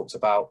is they talked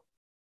about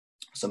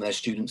some of their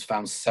students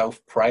found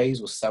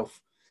self-praise or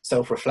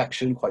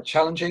self-reflection quite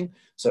challenging.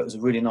 So it was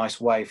a really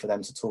nice way for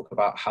them to talk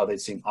about how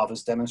they'd seen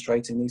others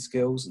demonstrating these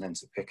skills, and then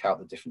to pick out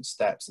the different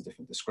steps and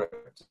different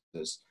descriptors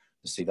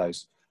to see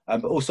those.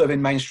 But also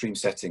in mainstream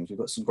settings, we've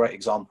got some great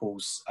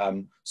examples.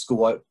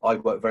 School I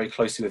work very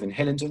closely with in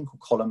Hillingdon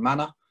called Colin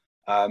Manor.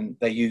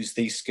 They use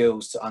these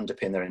skills to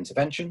underpin their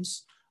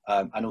interventions,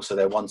 and also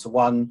their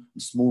one-to-one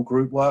and small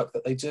group work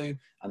that they do,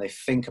 and they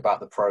think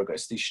about the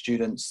progress. These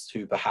students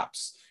who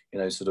perhaps,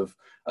 sort of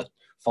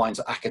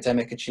finds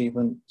academic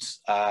achievement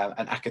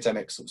and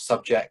academic sort of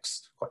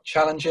subjects quite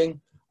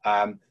challenging,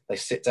 they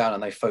sit down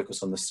and they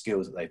focus on the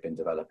skills that they've been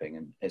developing,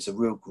 and it's a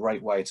real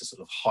great way to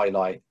sort of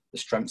highlight the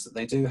strengths that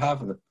they do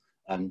have,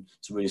 and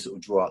to really sort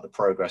of draw out the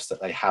progress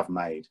that they have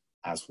made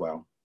as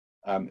well.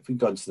 If we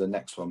go on to the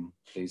next one,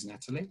 please,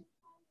 Natalie.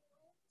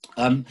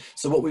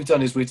 So what we've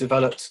done is we've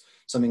developed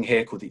something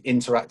here called the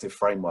interactive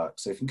framework.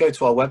 So if you can go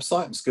to our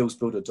website,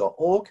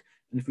 skillsbuilder.org,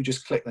 and if we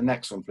just click the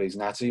next one, please,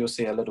 Natalie, you'll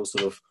see a little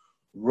sort of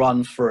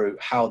run through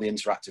how the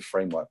interactive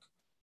framework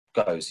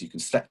goes. You can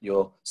set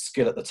your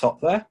skill at the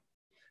top there.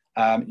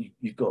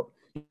 You've got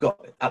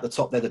at the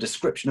top there the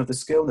description of the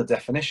skill, the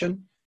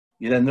definition.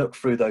 You then look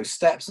through those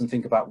steps and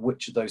think about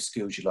which of those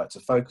skills you'd like to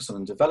focus on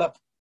and develop.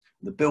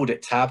 The Build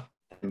It tab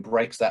and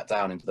breaks that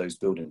down into those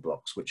building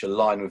blocks, which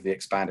align with the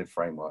expanded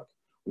framework.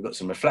 We've got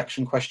some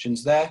reflection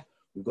questions there.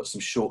 We've got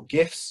some short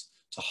GIFs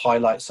to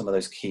highlight some of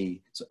those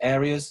key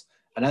areas.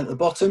 And then at the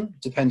bottom,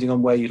 depending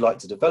on where you'd like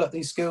to develop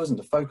these skills and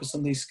to focus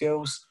on these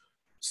skills,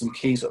 some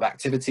key sort of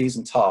activities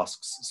and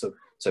tasks.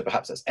 So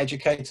perhaps that's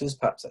educators,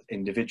 perhaps that's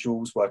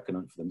individuals working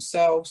on it for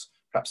themselves,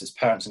 perhaps it's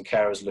parents and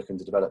carers looking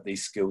to develop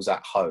these skills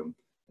at home.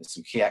 There's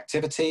some key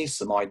activities,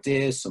 some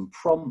ideas, some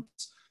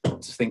prompts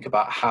to think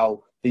about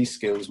how these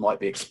skills might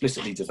be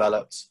explicitly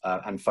developed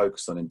and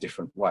focused on in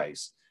different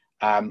ways.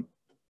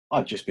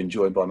 I've just been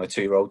joined by my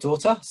 2-year-old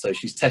daughter, so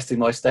she's testing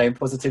my staying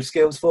positive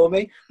skills for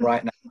me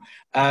right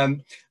now.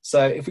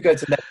 So if we go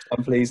to the next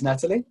one, please,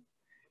 Natalie.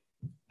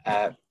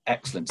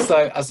 Excellent.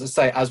 So as I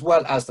say, as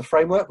well as the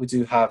framework, we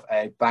do have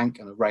a bank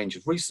and a range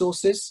of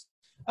resources.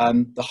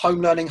 The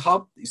Home Learning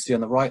Hub that you see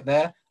on the right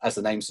there, as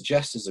the name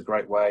suggests, is a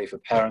great way for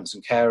parents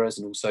and carers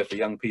and also for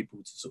young people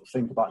to sort of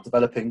think about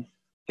developing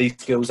these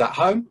skills at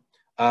home.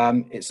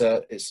 It's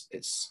sort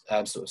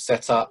of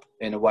set up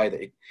in a way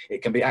that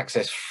it can be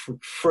accessed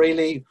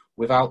freely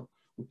without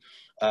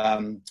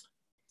parents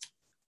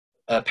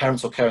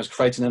or carers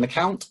creating an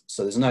account.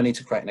 So there's no need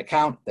to create an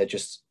account. They're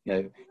just,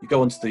 you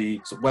go onto the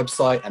sort of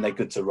website and they're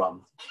good to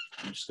run.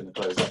 I'm just going to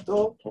close that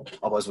door,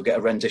 otherwise we'll get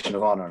a rendition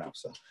of Anna and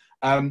Elsa.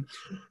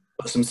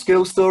 Got some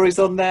skill stories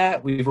on there.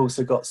 We've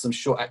also got some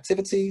short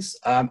activities,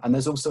 and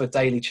there's also a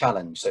daily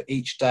challenge. So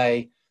each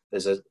day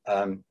there's a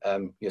sort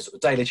of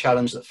daily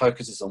challenge that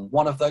focuses on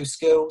one of those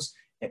skills.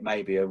 It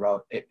may be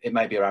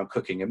around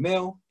cooking a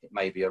meal. It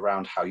may be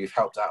around how you've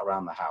helped out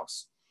around the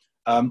house.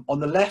 On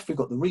the left, we've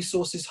got the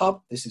Resources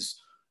Hub. This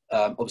is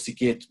obviously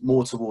geared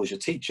more towards your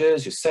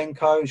teachers, your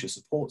SENCOs, your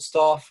support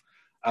staff.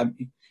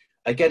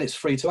 Again, it's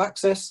free to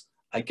access.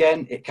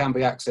 Again, it can be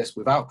accessed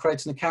without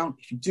creating an account.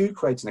 If you do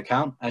create an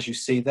account, as you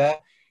see there,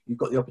 you've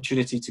got the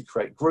opportunity to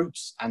create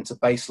groups and to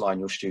baseline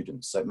your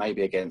students. So it may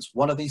be against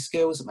one of these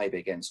skills, it may be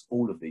against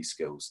all of these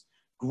skills.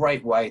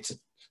 Great way to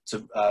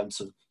sort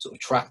of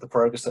track the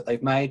progress that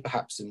they've made,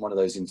 perhaps in one of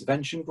those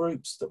intervention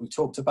groups that we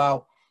talked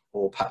about,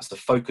 or perhaps the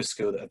focus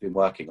skill that I've been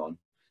working on.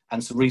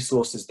 And some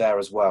resources there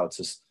as well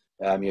to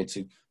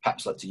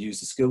perhaps like to use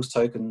the skills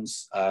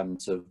tokens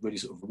to really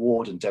sort of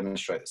reward and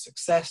demonstrate the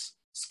success,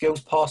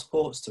 skills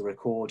passports to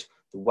record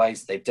the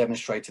ways that they've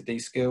demonstrated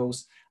these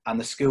skills, and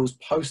the skills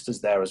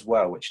posters there as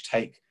well, which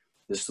take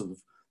the sort of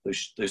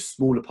those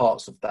smaller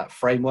parts of that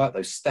framework,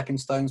 those stepping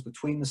stones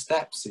between the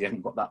steps. So you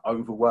haven't got that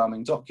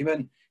overwhelming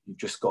document. You've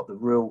just got the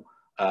real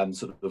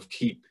sort of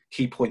key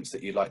points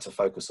that you'd like to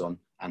focus on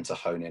and to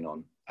hone in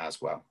on as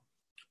well.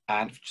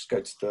 And if you just go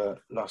to the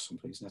last one,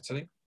 please,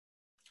 Natalie.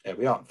 There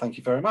we are. Thank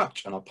you very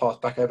much. And I'll pass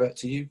back over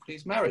to you,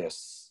 please,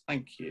 Marius.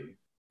 Thank you.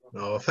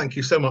 Oh, thank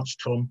you so much,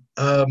 Tom.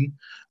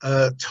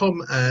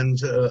 Tom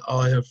and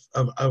I have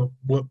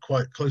worked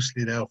quite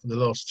closely now for the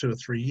last 2 or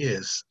 3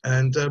 years,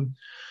 and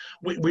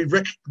we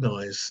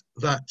recognise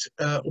that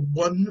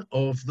one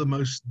of the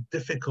most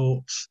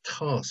difficult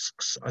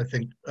tasks I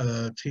think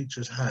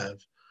teachers have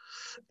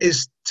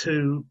is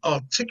to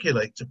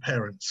articulate to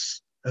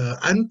parents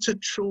and to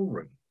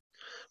children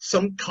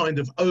some kind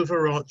of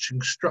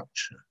overarching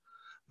structure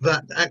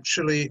that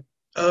actually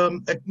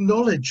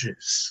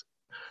acknowledges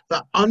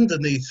that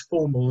underneath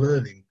formal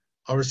learning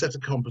are a set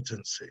of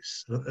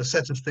competencies, a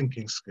set of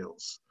thinking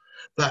skills,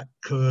 that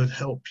could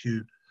help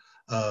you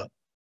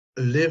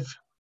live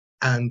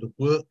and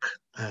work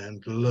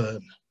and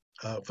learn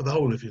for the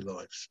whole of your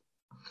lives.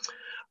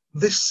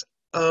 This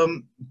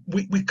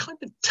we kind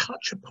of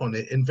touch upon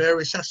it in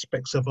various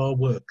aspects of our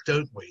work,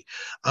 don't we?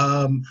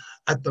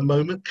 At the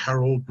moment,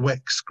 Carol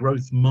Dweck's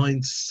growth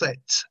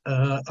mindset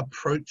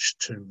approach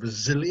to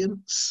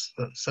resilience,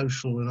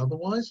 social and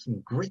otherwise,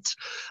 and grit,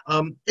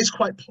 is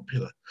quite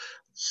popular.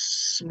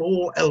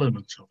 Small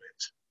element of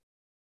it.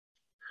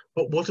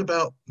 But what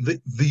about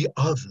the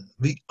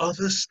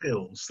other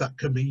skills that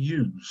can be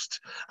used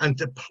and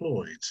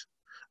deployed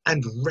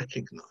and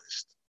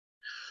recognized?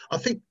 I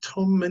think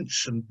Tom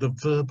mentioned the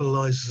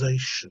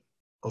verbalization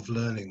of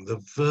learning, the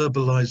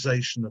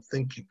verbalization of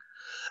thinking.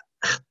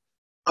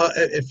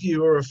 If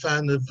you are a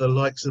fan of the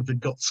likes of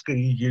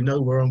Vygotsky, you know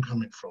where I'm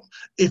coming from.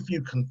 If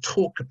you can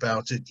talk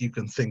about it, you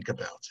can think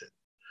about it.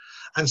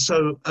 And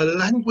so a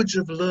language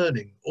of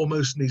learning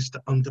almost needs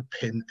to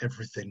underpin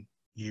everything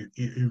you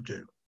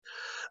do.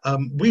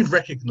 We've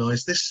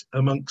recognised this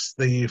amongst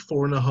the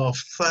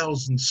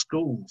 4,500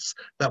 schools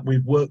that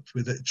we've worked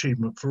with at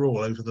Achievement for All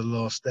over the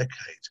last decade.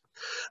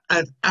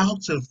 And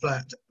out of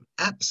that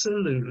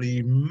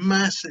absolutely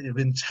massive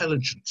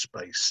intelligence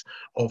base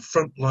of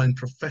frontline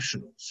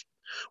professionals,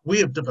 we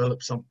have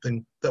developed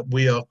something that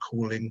we are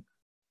calling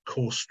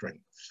core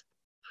strength.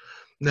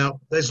 Now,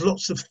 there's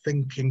lots of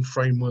thinking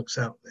frameworks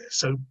out there,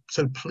 so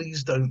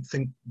please don't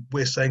think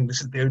we're saying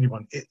this is the only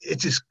one.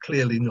 It is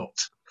clearly not.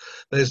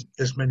 There's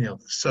many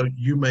others. So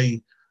you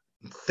may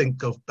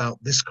think about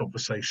this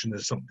conversation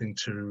as something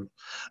to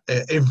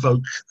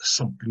evoke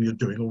something you're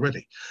doing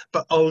already.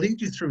 But I'll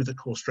lead you through the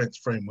core strengths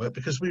framework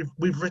because we've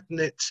written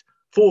it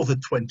for the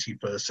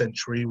 21st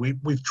century.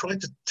 We've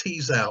tried to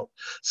tease out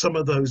some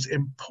of those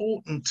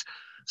important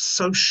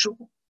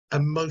social,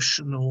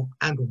 emotional,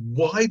 and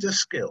wider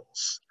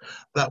skills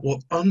that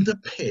will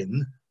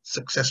underpin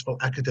successful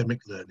academic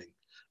learning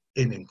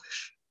in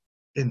English,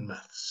 in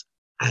maths,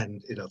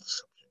 and in other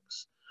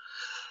subjects.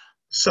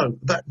 So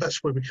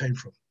that's where we came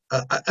from.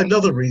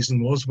 Another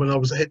reason was when I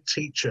was a head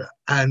teacher,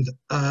 and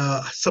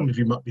some of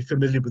you might be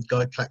familiar with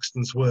Guy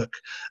Claxton's work,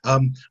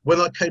 when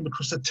I came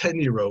across a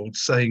 10-year-old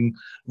saying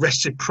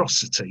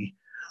reciprocity,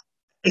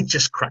 it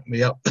just cracked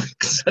me up.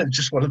 So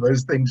just one of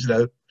those things, you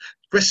know,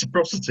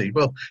 reciprocity.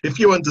 Well, if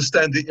you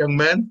understand it, young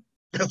man,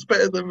 that's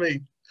better than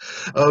me.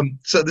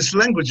 So this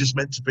language is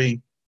meant to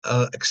be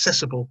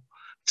accessible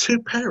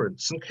to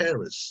parents and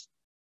carers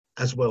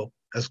as well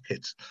as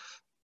kids.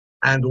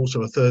 And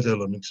also a third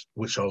element,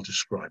 which I'll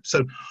describe.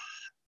 So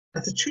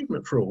at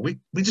Achievement for All, we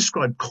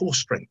describe core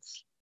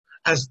strengths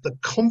as the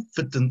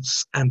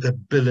confidence and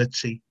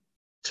ability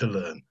to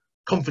learn.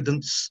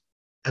 Confidence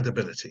and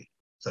ability.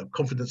 So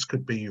confidence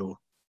could be your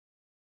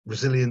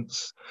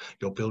resilience,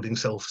 your building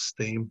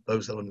self-esteem,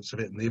 those elements of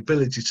it, and the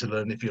ability to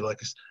learn, if you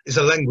like, is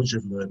a language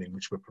of learning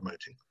which we're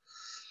promoting.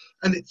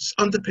 And it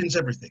underpins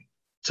everything.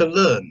 To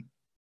learn,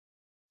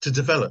 to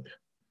develop,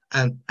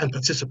 and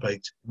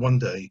participate one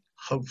day,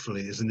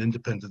 hopefully, as an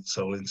independent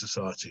soul in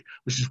society,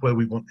 which is where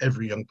we want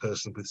every young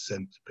person with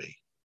SEND to be.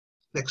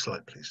 Next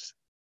slide, please.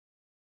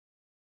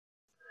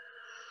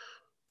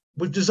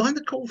 We've designed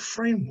a core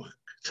framework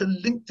to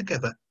link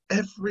together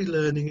every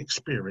learning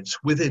experience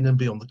within and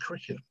beyond the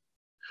curriculum.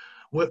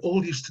 We're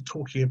all used to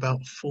talking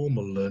about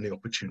formal learning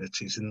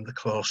opportunities in the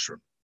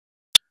classroom.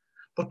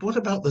 But what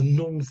about the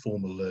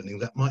non-formal learning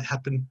that might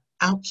happen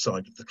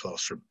outside of the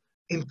classroom?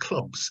 In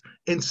clubs,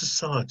 in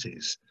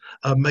societies,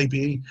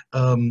 maybe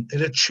in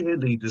a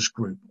cheerleaders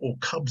group, or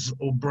Cubs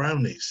or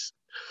Brownies.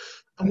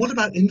 And what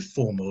about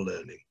informal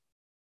learning?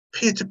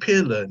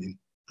 Peer-to-peer learning,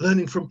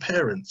 learning from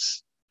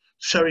parents,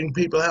 showing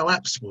people how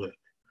apps work,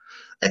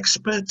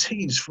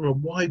 expertise from a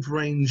wide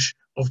range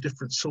of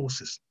different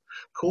sources.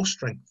 Core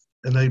strength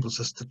enables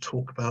us to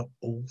talk about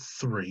all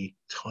three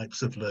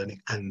types of learning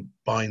and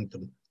bind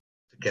them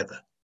together.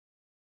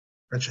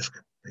 Francesca,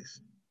 please.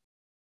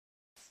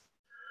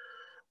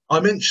 I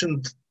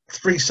mentioned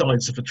three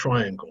sides of a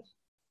triangle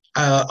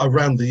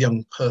around the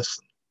young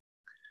person.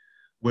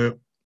 We're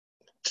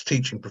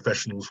teaching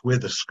professionals, we're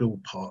the school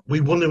part.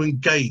 We want to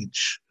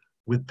engage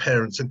with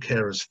parents and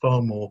carers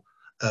far more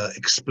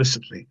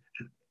explicitly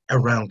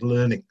around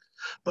learning.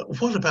 But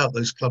what about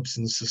those clubs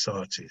and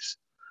societies?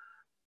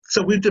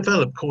 So we've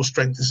developed core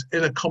strengths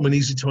in a common,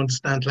 easy to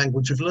understand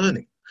language of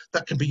learning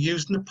that can be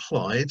used and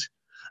applied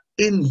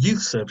in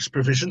youth service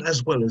provision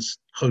as well as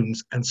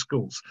homes and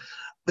schools.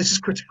 This is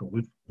critical.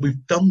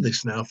 We've done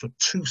this now for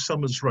 2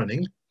 summers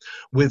running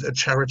with a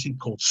charity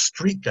called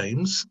Street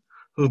Games,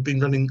 who have been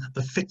running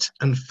the Fit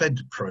and Fed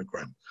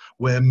programme,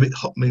 where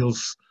hot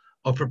meals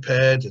are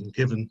prepared and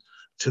given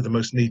to the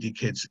most needy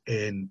kids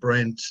in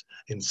Brent,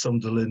 in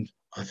Sunderland,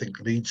 I think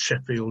Leeds,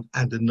 Sheffield,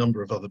 and a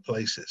number of other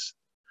places.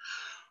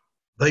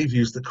 They've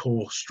used the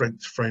core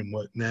strength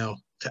framework now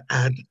to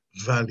add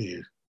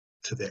value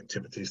to the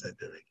activities they're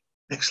doing.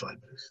 Next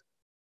slide, please.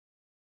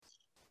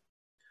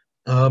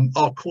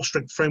 Our core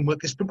strength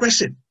framework is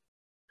progressive.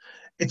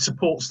 It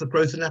supports the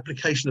growth and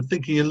application of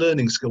thinking and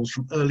learning skills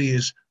from early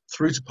years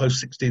through to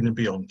post-16 and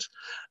beyond.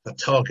 The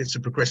targets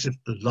are progressive,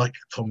 like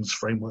Tom's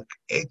framework.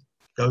 It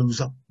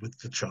goes up with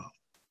the child.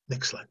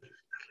 Next slide, please.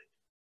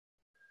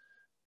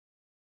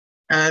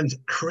 And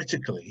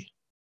critically,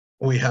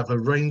 we have a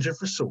range of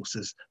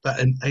resources that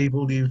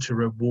enable you to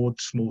reward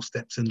small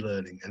steps in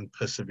learning and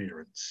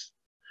perseverance.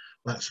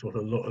 That's what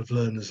a lot of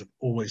learners have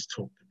always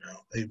talked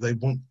about. They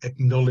want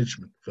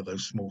acknowledgement for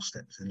those small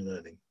steps in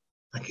learning.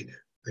 Thank you.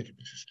 Thank you,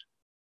 Patricia.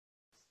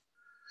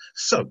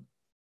 So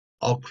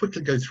I'll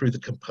quickly go through the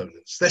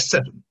components. There's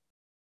 7.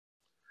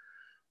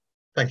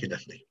 Thank you,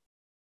 Daphne.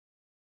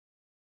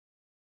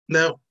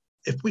 Now,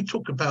 if we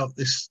talk about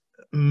this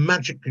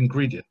magic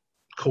ingredient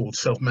called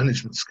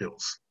self-management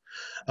skills,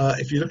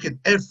 if you look at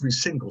every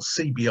single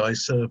CBI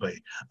survey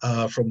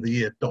from the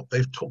year dot,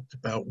 they've talked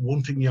about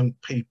wanting young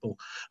people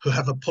who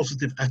have a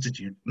positive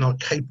attitude and are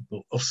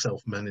capable of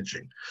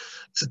self-managing,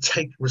 to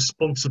take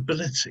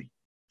responsibility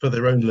for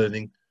their own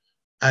learning,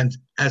 and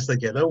as they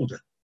get older,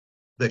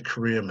 their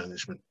career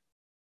management.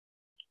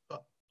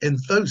 But in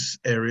those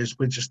areas,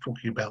 we're just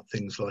talking about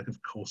things like, of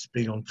course,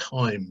 being on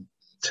time,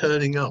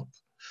 turning up,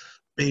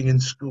 being in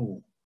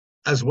school,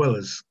 as well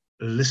as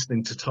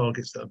listening to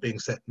targets that are being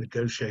set,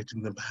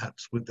 negotiating them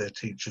perhaps with their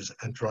teachers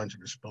and trying to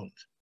respond.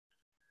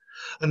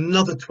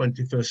 Another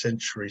 21st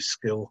century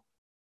skill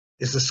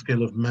is the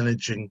skill of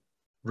managing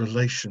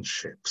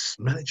relationships.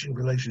 Managing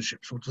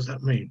relationships, what does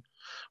that mean?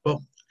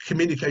 Well,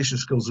 communication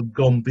skills have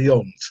gone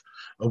beyond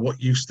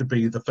what used to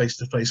be the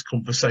face-to-face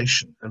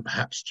conversation and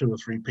perhaps 2 or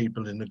 3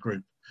 people in the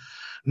group.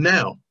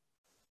 Now,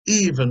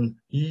 even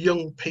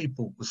young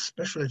people with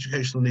special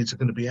educational needs are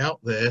going to be out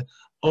there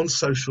on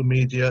social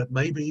media,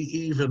 maybe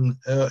even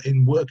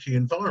in working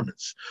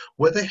environments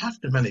where they have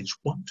to manage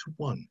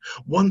one-to-one,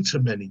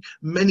 one-to-many,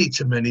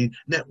 many-to-many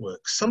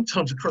networks,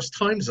 sometimes across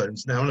time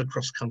zones now and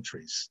across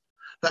countries.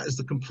 That is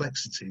the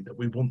complexity that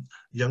we want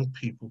young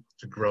people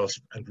to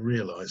grasp and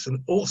realise.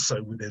 And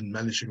also within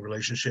managing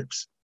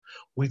relationships,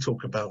 we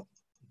talk about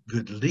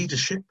good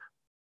leadership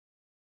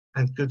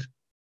and good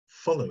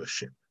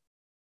followership.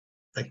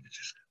 Thank you,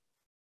 Jessica.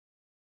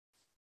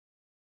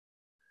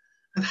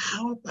 And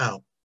how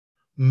about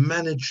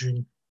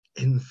managing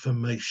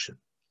information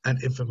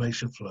and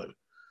information flow?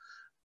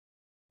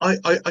 I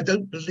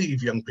don't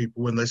believe young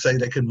people when they say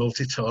they can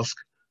multitask,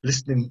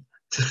 listening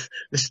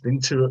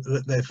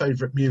to their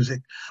favourite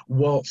music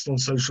whilst on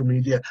social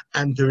media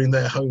and doing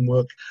their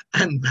homework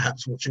and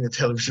perhaps watching a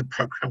television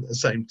programme at the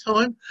same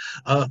time,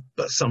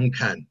 but some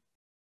can.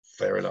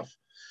 Fair enough.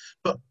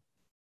 But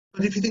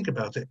if you think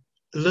about it,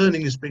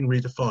 learning is being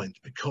redefined,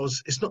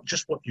 because it's not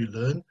just what you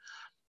learn,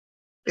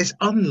 it's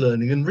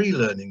unlearning and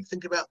relearning.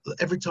 Think about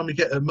every time you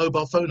get a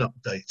mobile phone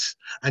update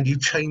and you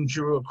change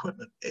your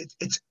equipment.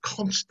 It's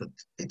constant.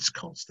 It's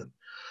constant.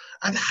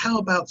 And how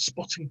about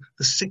spotting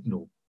the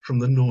signal from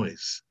the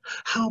noise?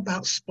 How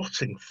about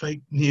spotting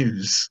fake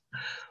news?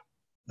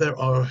 There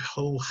are a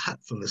whole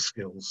hatful of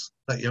skills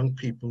that young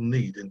people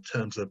need in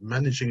terms of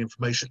managing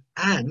information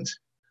and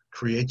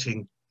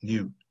creating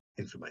new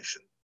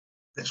information.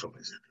 That's what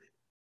exactly.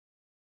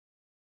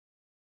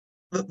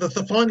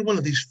 The final one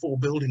of these 4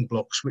 building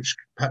blocks, which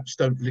perhaps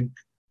don't link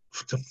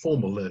to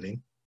formal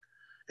learning,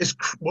 is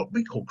what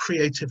we call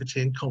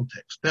creativity and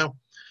context. Now,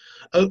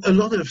 a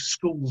lot of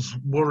schools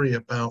worry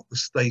about the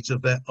state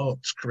of their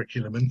arts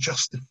curriculum and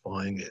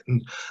justifying it,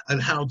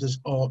 and how does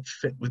art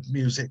fit with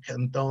music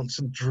and dance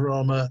and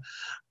drama?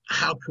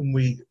 How can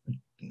we,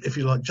 if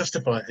you like,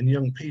 justify it in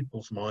young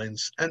people's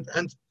minds?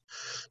 And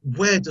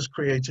where does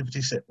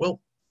creativity sit? Well,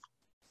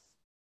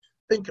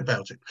 think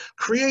about it.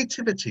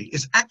 Creativity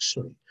is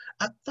actually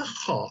at the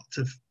heart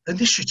of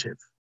initiative,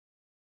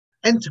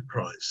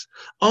 enterprise,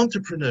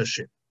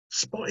 entrepreneurship,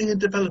 spotting and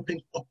developing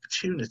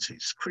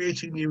opportunities,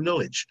 creating new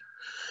knowledge.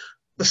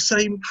 The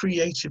same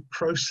creative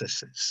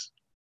processes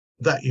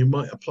that you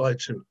might apply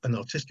to an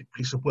artistic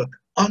piece of work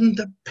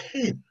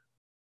underpin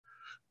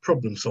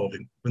problem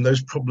solving when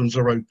those problems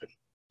are open.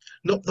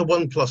 Not the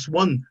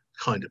 1+1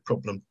 kind of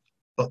problem,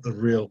 but the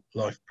real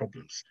life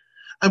problems.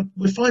 And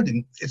we're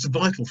finding it's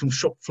vital from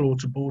shop floor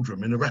to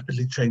boardroom in a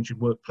rapidly changing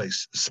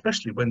workplace,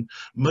 especially when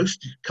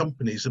most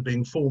companies are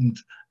being formed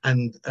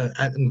and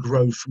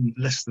grow from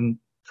less than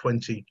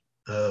 20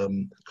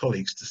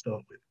 colleagues to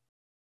start with.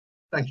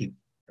 Thank you,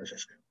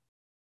 Francesco.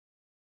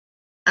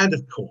 And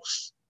of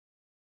course,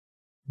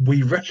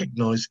 we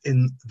recognise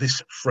in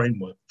this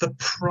framework the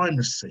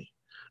primacy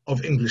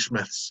of English,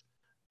 maths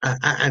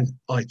and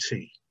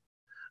IT.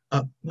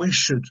 We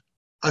should,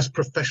 as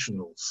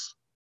professionals,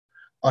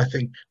 I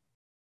think,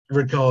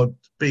 regard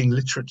being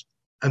literate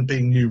and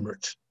being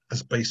numerate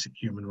as basic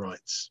human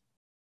rights.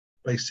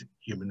 Basic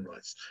human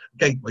rights,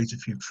 gateway to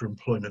future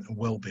employment and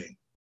well-being.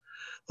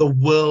 The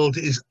world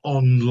is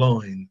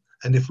online,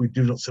 and if we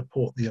do not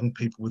support the young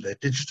people with their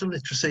digital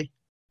literacy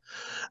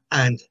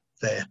and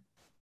their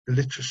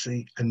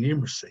literacy and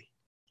numeracy,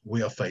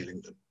 we are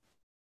failing them.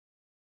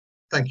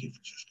 Thank you,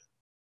 Francesca.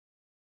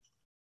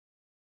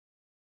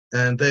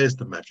 And there's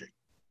the magic.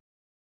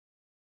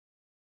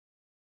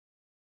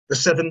 The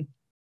 7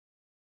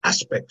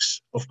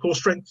 aspects of core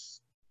strengths,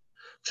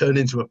 turn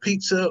into a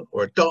pizza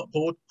or a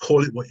dartboard,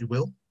 call it what you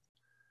will.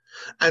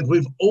 And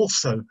we've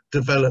also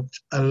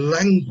developed a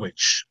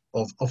language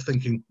of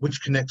thinking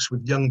which connects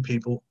with young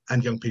people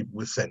and young people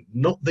with SEND.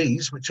 Not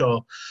these, which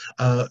are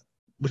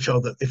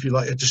the, if you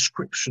like, a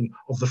description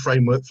of the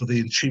framework for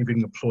the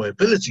Achieving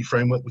Employability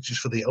framework, which is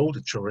for the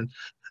older children.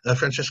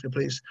 Francesca,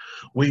 please.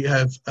 We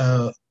have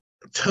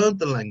turned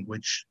the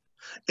language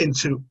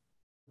into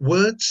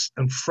words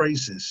and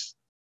phrases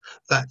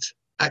that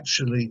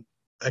actually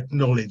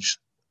acknowledge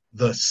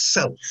the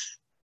self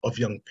of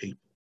young people.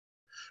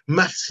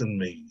 Maths and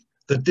me,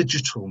 the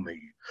digital me,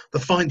 the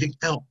finding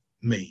out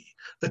me,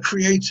 the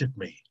creative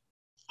me,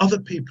 other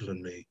people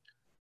and me,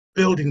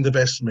 building the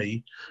best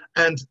me,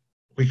 and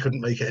we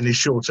couldn't make it any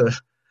shorter,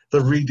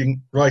 the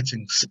reading,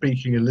 writing,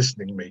 speaking and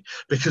listening me,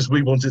 because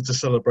we wanted to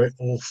celebrate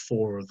all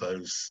four of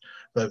those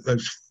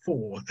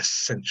four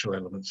essential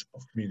elements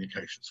of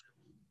communication.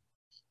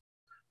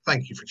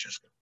 Thank you,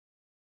 Francesca.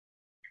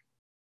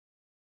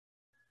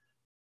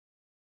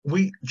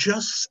 We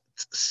just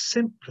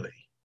simply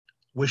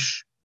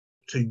wish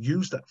to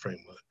use that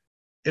framework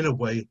in a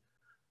way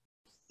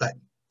that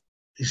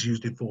is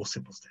used in 4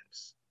 simple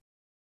steps.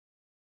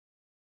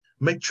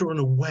 Make children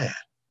aware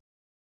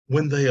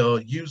when they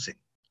are using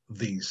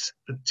these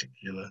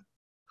particular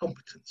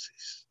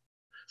competencies.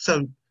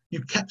 So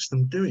you catch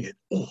them doing it,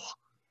 or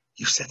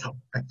you set up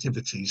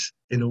activities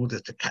in order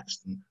to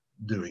catch them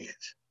doing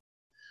it.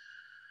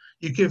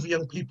 You give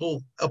young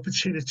people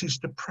opportunities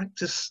to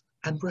practice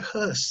and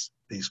rehearse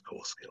these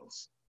core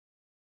skills.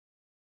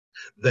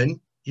 Then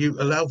you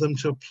allow them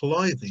to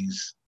apply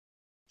these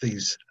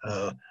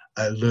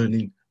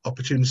learning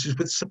opportunities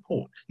with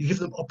support. You give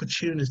them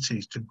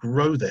opportunities to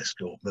grow their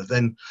skill, but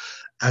then,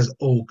 as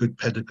all good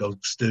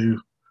pedagogues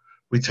do,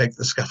 we take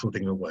the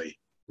scaffolding away.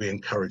 We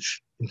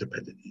encourage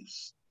independent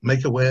use.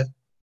 Make aware,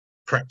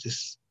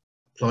 practice,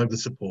 apply with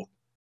support,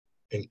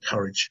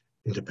 encourage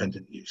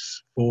independent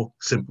use. 4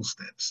 simple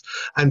steps.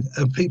 And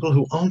people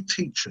who aren't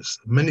teachers,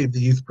 many of the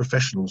youth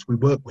professionals we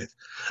work with,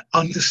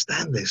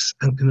 understand this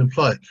and can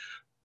apply it.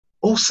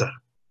 Also,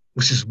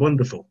 which is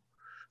wonderful,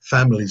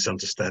 families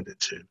understand it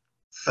too.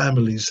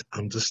 Families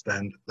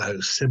understand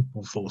those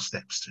simple 4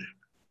 steps too.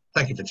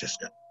 Thank you,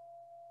 Francesca.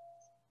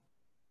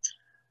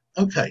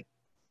 Okay,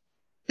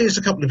 here's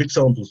a couple of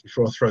examples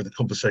before I throw the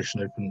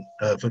conversation open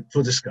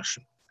for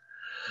discussion.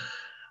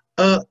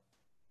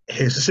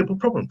 Here's a simple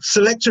problem.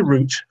 Select a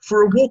route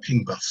for a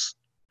walking bus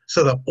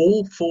so that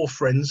all 4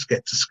 friends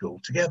get to school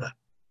together.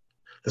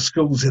 The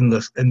school's in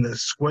the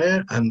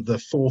square and the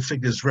 4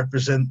 figures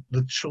represent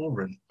the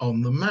children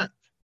on the map.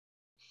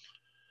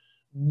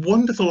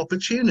 Wonderful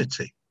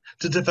opportunity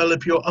to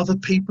develop your other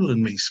people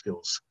and me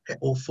skills. Get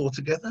all 4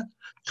 together,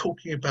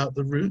 talking about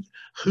the route,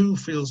 who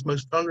feels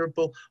most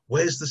vulnerable,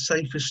 where's the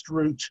safest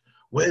route,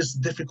 where's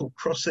the difficult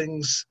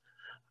crossings,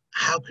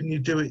 how can you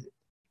do it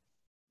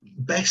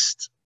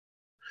best.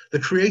 The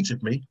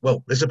creative me,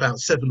 well, there's about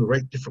 7 or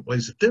 8 different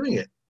ways of doing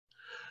it.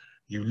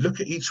 You look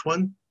at each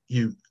one,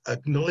 you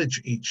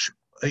acknowledge each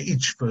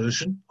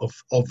version of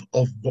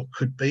what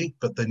could be,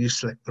 but then you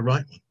select the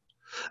right one.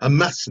 And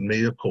maths and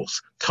me, of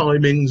course,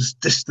 timings,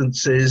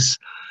 distances,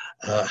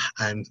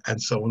 and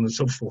so on and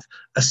so forth.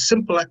 A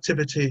simple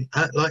activity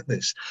like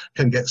this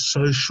can get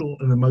social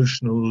and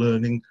emotional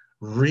learning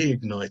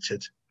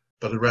reignited,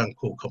 but around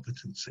core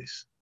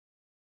competencies.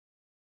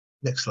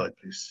 Next slide,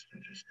 please.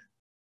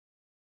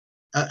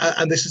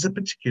 And this is a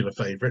particular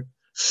favourite,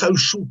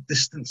 social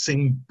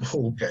distancing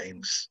ball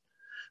games.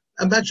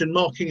 Imagine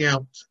marking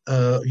out,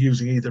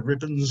 using either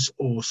ribbons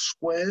or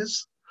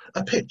squares,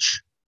 a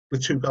pitch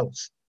with 2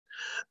 goals.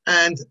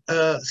 And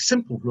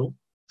simple rule,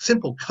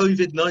 simple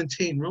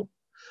Covid-19 rule,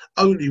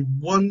 only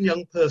 1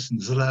 young person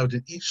is allowed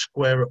in each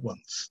square at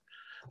once.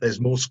 There's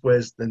more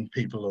squares than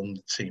people on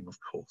the team, of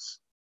course.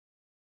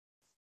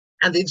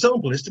 And the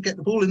example is to get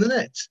the ball in the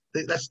net.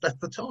 That's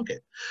the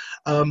target.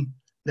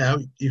 Now,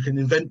 you can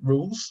invent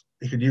rules.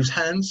 You can use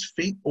hands,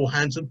 feet, or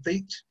hands and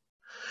feet.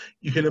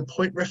 You can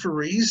appoint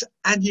referees,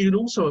 and you can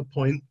also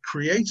appoint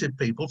creative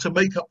people to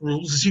make up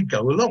rules as you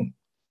go along.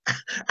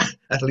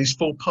 At least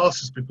 4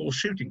 passes before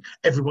shooting.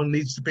 Everyone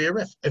needs to be a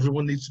ref.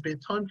 Everyone needs to be a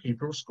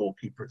timekeeper or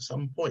scorekeeper at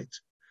some point.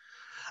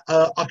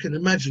 I can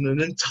imagine an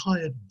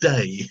entire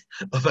day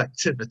of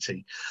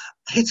activity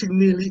hitting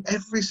nearly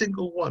every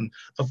single one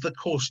of the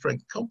core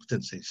strength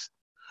competencies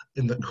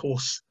in the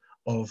course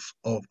of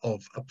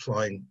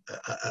applying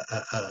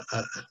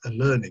a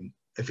learning,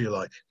 if you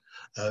like,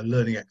 a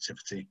learning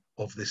activity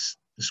of this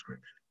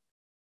description.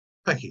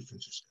 Thank you,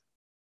 Francesca.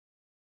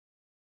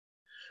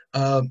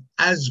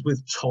 As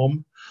with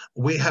Tom,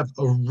 we have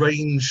a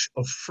range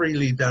of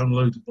freely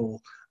downloadable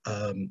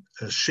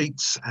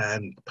sheets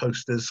and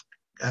posters.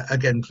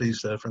 Again, please,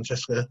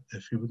 Francesca,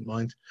 if you wouldn't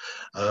mind.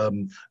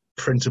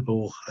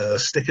 Printable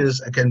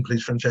stickers, again,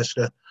 please,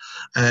 Francesca,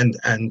 and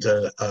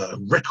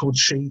record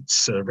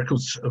sheets,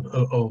 records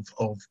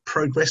of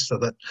progress, so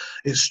that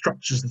it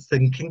structures the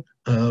thinking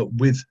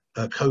with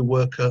a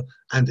co-worker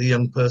and a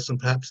young person,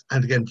 perhaps.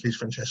 And again, please,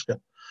 Francesca.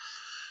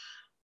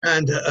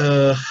 And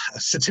a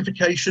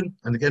certification,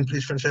 and again,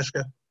 please,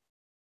 Francesca.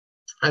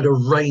 and a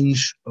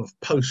range of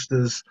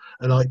posters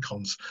and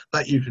icons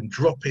that you can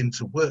drop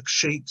into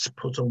worksheets,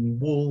 put on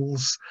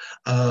walls,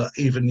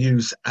 even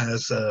use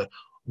as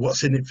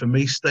what's in it for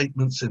me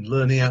statements in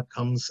learning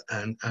outcomes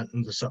and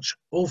as such,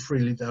 all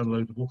freely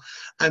downloadable.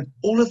 And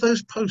all of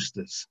those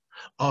posters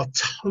are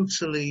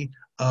totally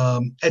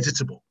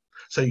editable.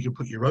 So you can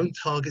put your own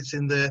targets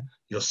in there,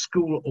 your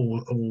school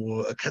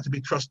or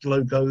Academy Trust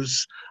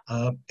logos.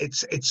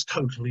 It's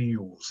totally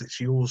yours. It's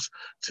yours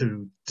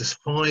to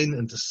define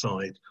and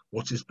decide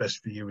what is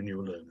best for you and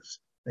your learners.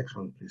 Next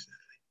one, please.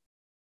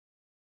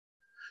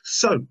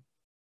 So,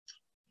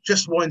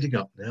 just winding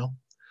up now,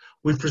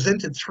 we've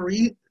presented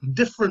 3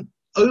 different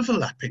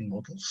overlapping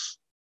models,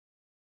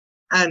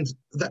 and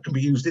that can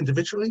be used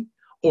individually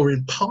or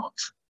in part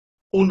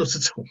or not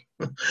at all,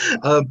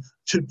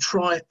 to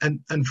try and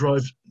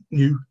drive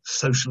new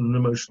social and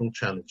emotional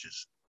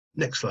challenges.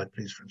 Next slide,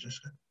 please,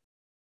 Francesca.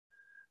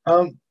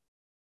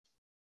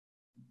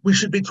 We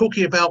should be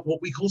talking about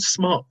what we call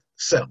SMART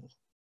cell,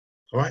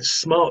 all right?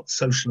 SMART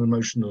social and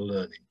emotional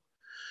learning.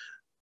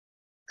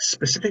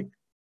 Specific,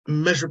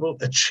 measurable,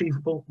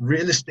 achievable,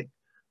 realistic,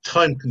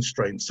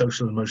 time-constrained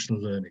social and emotional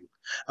learning.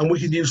 And we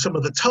can use some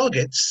of the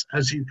targets,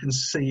 as you can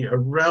see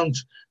around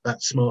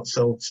that SMART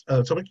cell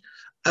topic,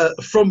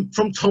 from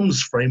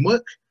Tom's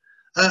framework,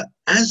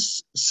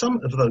 as some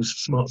of those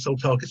SMART cell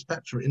targets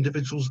perhaps for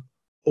individuals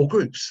or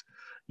groups.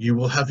 You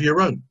will have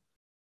your own.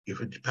 You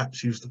could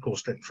perhaps use the core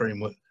strength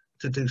framework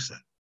to do so.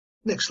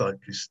 Next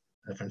slide, please,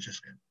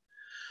 Francesca.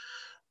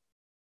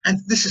 And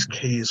this is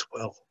key as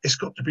well. It's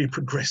got to be a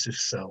progressive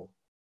cell.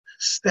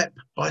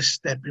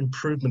 Step-by-step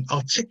improvement,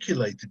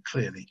 articulated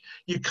clearly.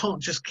 You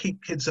can't just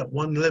keep kids at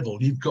one level.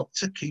 You've got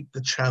to keep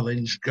the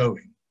challenge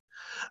going.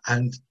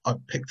 And I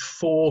picked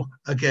 4,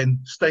 again,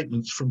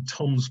 statements from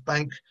Tom's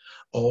bank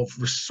of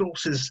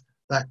resources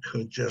that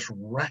could just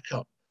rack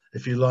up,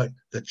 if you like,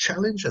 the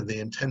challenge and the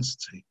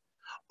intensity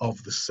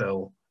of the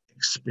cell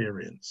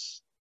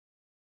experience.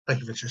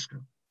 Thank you, Francesca.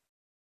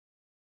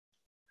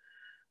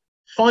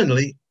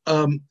 Finally,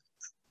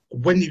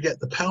 when you get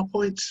the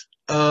PowerPoint,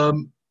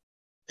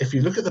 if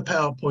you look at the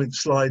PowerPoint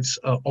slides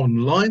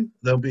online,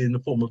 they'll be in the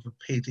form of a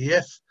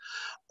PDF.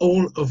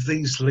 All of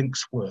these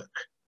links work.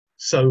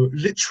 So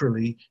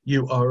literally,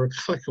 you are a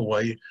click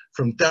away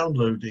from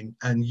downloading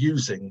and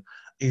using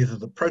either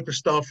the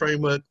ProQuest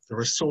framework, the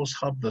Resource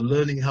Hub, the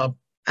Learning Hub,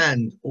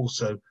 and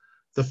also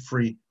the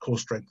free core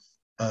strength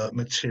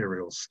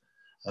materials.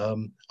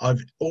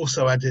 I've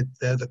also added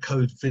there the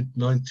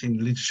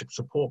Covid-19 leadership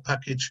support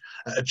package,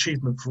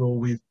 Achievement for All.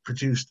 We've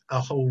produced a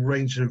whole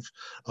range of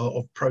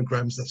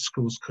programs that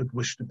schools could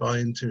wish to buy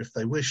into if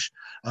they wish,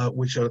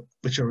 which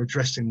are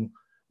addressing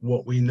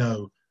what we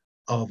know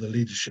are the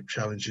leadership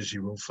challenges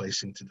you're all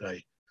facing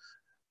today.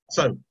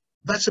 So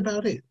that's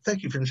about it.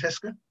 Thank you,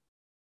 Francesca.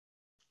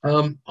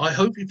 I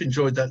hope you've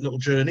enjoyed that little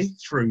journey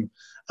through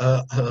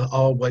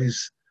our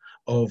ways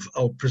of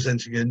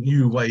presenting a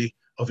new way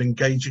of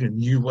engaging, a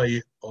new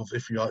way of,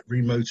 if you like,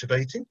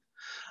 remotivating.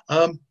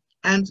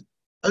 And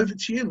over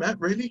to you, Matt,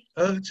 really,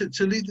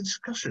 to lead the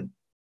discussion.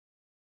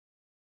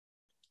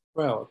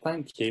 Well,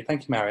 thank you.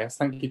 Thank you, Marius.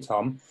 Thank you,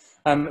 Tom.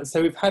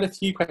 So we've had a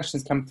few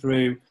questions come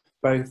through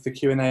both the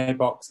Q&A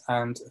box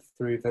and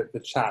through the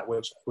chat,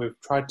 which we've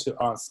tried to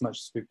answer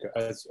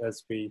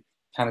as we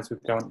can as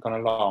we've gone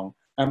along.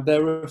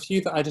 There were a few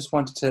that I just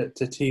wanted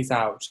to tease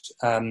out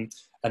and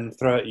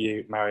throw at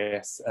you,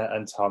 Marius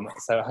and Tom,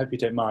 so I hope you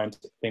don't mind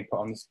being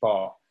put on the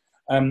spot.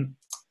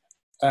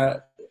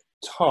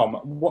 Tom,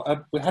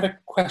 we had a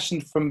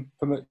question from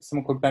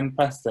someone called Ben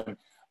Preston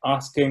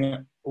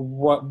asking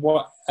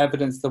what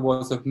evidence there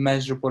was of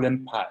measurable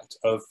impact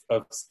of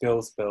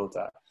Skills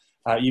Builder.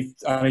 I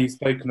know you've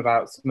spoken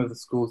about some of the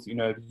schools that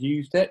have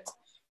used it,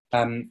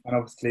 and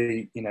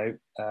obviously,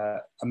 a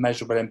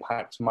measurable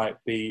impact might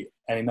be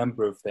any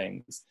number of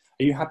things.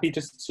 Are you happy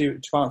just to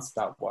answer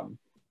that one?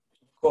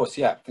 Of course,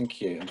 yeah, thank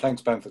you. And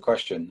thanks, Ben, for the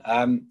question.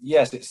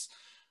 Yes,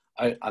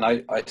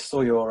 I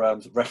saw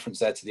your reference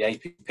there to the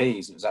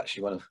APPs. It was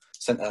actually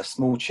sent a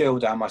small chill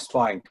down my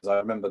spine, because I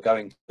remember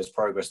going to those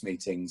progress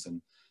meetings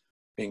and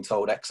being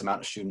told X amount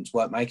of students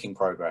weren't making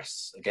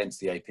progress against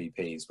the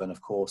APPs, when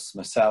of course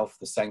myself,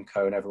 the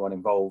Senko and everyone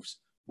involved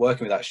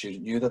working with that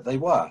student knew that they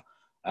were,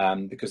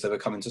 because they were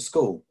coming to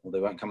school, or they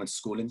weren't coming to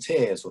school in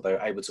tiers, or they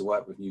were able to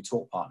work with new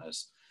talk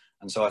partners.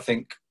 And so I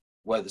think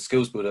where the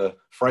Skills Builder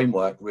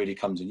framework really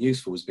comes in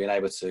useful is being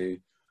able to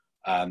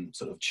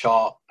sort of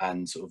chart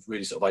and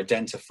really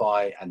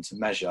identify and to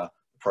measure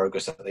the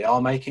progress that they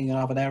are making in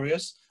other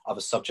areas,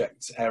 other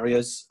subject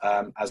areas,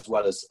 as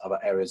well as other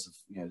areas of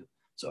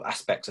sort of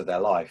aspects of their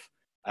life.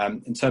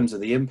 In terms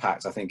of the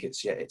impact, I think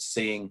it's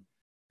seeing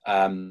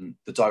the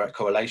direct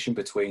correlation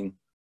between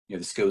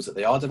the skills that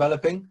they are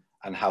developing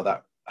and how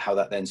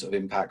that then sort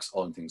of impacts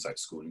on things like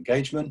school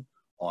engagement,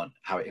 on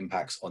how it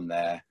impacts on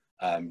their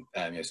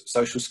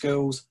social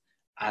skills,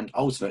 and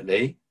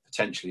ultimately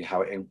potentially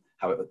how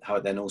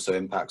it then also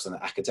impacts on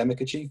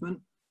academic achievement.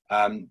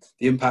 The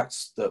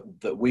impacts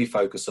that we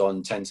focus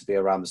on tend to be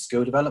around the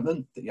skill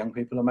development that young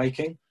people are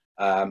making,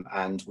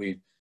 and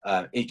we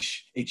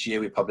Each year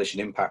we publish an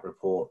impact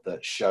report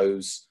that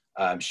shows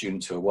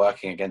students who are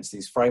working against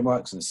these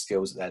frameworks and the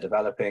skills that they're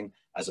developing,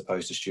 as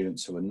opposed to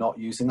students who are not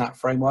using that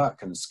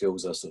framework, and the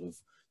skills are sort of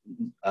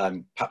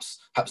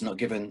perhaps not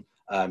given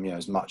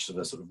as much of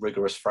a sort of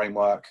rigorous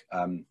framework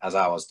as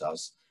ours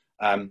does.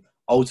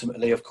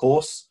 Ultimately, of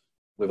course,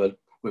 with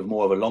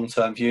more of a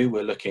long-term view,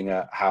 we're looking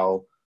at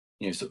how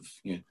to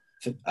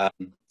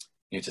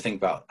think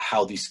about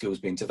how these skills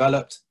being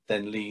developed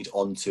then lead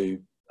on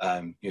to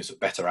sort of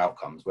better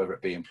outcomes, whether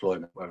it be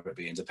employment, whether it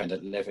be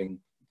independent living,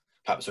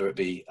 perhaps whether it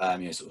be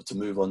sort of to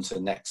move on to the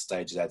next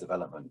stage of their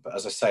development. But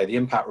as I say, the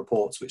impact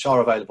reports, which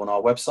are available on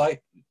our website,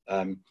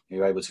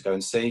 you're able to go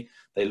and see,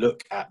 they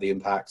look at the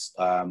impacts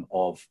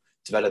of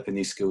developing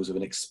these skills with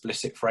an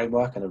explicit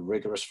framework and a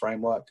rigorous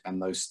framework,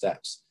 and those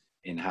steps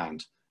in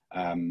hand.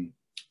 And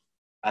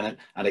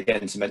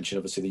again, to mention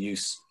obviously the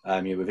use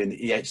within the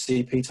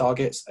EHCP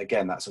targets,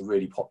 again, that's a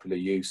really popular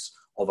use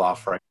of our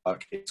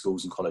framework in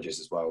schools and colleges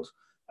as well.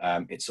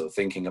 It's sort of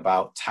thinking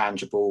about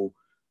tangible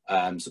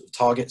sort of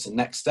targets and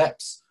next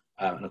steps.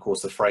 And of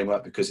course the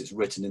framework, because it's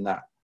written in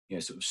that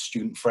sort of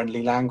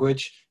student-friendly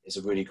language, is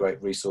a really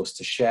great resource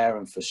to share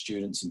and for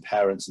students and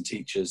parents and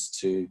teachers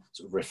to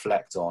sort of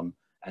reflect on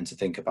and to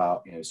think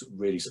about sort of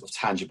really sort of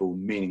tangible,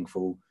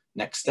 meaningful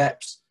next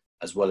steps,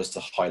 as well as to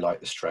highlight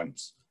the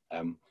strengths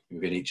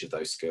within each of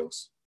those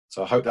skills.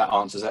 So I hope that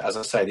answers it. As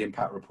I say, the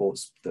impact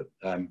reports that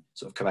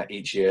sort of come out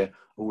each year are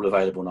all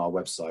available on our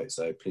website,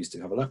 so please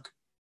do have a look.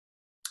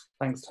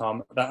 Thanks,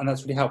 Tom. And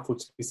that's really helpful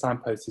to be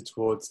signposted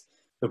towards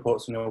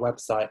reports on your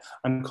website.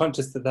 I'm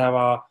conscious that there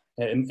are,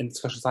 in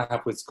discussions I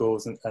have with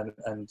schools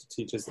and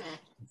teachers,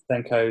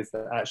 Senkos,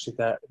 that actually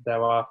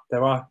there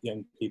are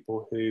young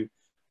people who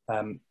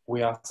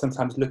we are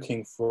sometimes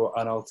looking for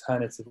an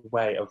alternative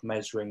way of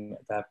measuring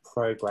their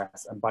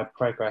progress. And by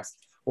progress,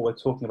 what we're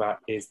talking about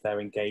is their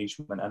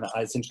engagement. And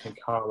it's interesting,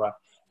 Cara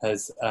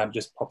has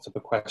just popped up a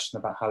question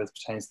about how this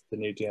pertains to the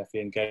new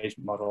DfE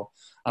engagement model.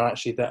 And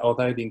actually,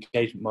 although the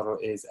engagement model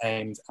is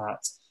aimed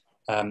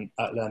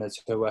at learners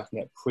who are working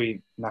at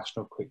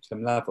pre-national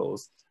curriculum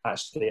levels,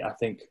 actually, I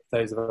think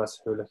those of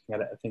us who are looking at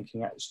it are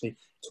thinking actually,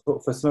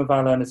 for some of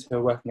our learners who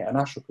are working at a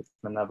national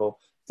curriculum level,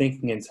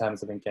 thinking in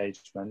terms of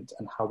engagement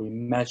and how we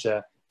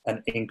measure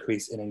an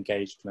increase in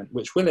engagement,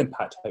 which will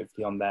impact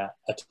hopefully on their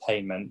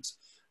attainment,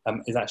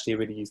 is actually a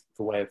really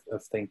useful way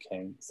of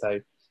thinking. So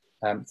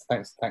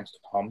thanks,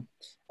 Tom.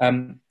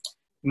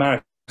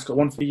 Marek, I've got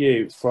one for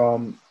you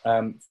from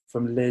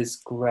Liz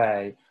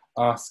Gray,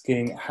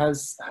 asking,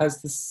 has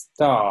the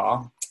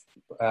STAR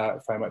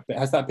framework,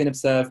 has that been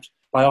observed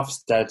by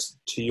Ofsted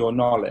to your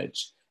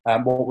knowledge?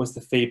 What was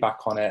the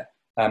feedback on it?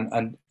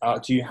 And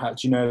do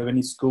you know of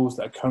any schools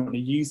that are currently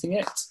using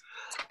it?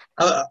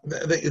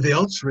 The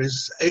answer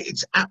is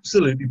it's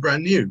absolutely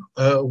brand new.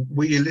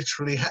 We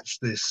literally hatched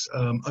this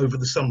over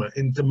the summer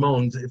in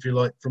demand, if you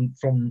like,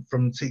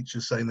 from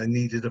teachers saying they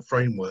needed a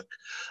framework.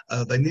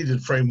 They needed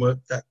a framework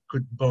that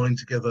could bind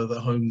together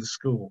the home, the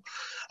school.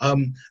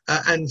 And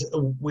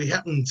we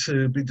happened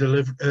to be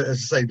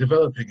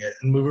developing it,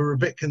 and we were a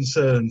bit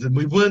concerned, and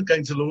we weren't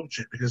going to launch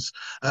it because,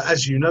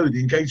 as you know,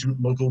 the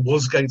engagement model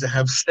was going to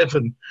have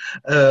 7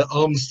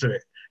 arms to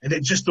it. And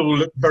it just all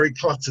looked very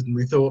cluttered, and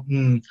we thought,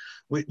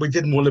 we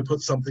didn't want to put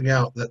something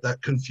out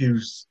that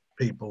confused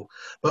people.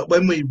 But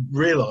when we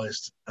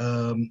realised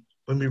the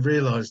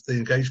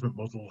engagement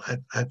model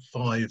had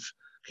 5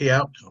 key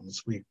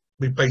outcomes, we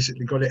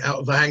basically got it out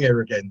of the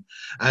hangar again,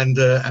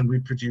 and we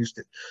produced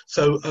it.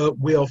 So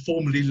we are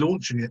formally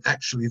launching it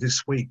actually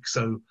this week.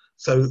 So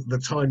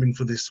the timing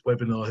for this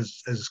webinar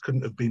has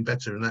couldn't have been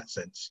better in that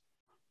sense.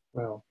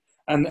 Well,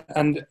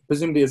 and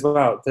presumably as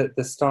well that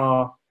the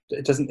STAR.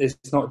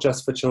 It's not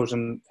just for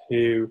children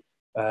who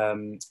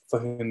for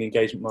whom the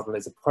engagement model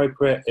is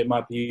appropriate. It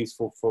might be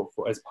useful for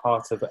as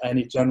part of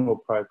any general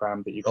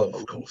program that you've got,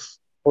 of course,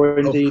 or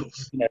indeed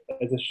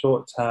as a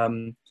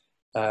short-term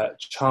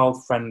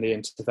child-friendly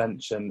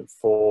intervention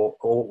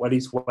or at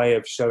least way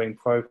of showing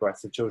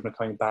progress if children are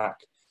coming back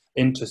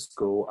into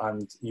school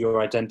and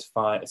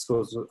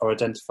schools are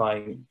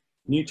identifying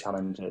new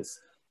challenges.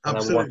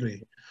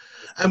 Absolutely.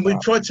 And we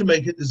tried to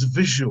make it as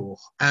visual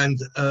and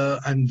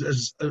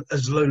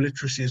as low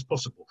literacy as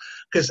possible,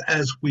 because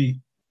as we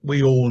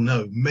all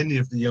know, many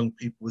of the young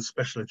people with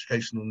special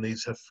educational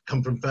needs have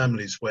come from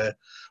families where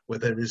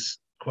there is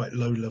quite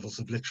low levels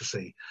of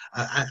literacy,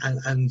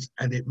 and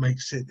it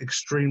makes it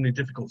extremely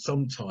difficult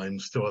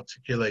sometimes to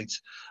articulate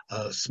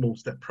small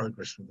step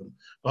progress with them.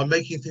 By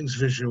making things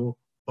visual,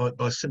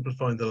 by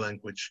simplifying the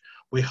language,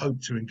 we hope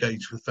to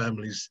engage with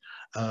families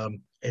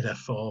in a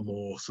far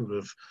more sort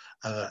of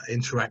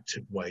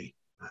interactive way.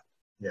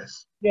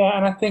 Yes. Yeah,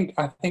 and I think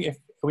if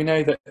we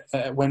know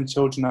that when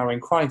children are in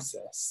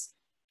crisis,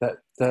 that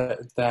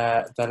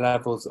their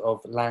levels of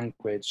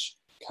language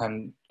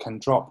can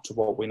drop to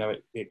what we know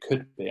it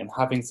could be, and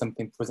having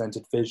something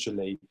presented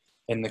visually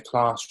in the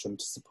classroom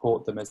to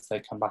support them as they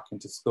come back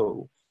into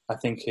school, I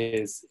think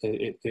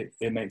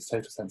it makes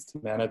total sense to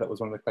me. I know that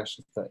was one of the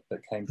questions that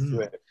came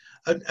through it.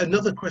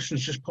 Another question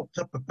has just popped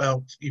up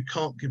about you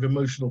can't give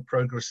emotional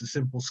progress a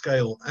simple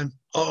scale, and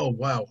oh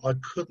wow, I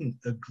couldn't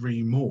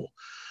agree more.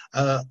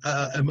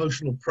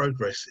 Emotional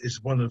progress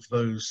is one of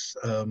those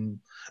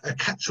a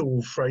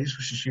catch-all phrase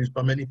which is used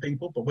by many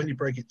people, but when you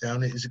break it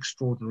down, it is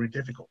extraordinarily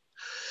difficult.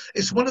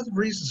 It's one of the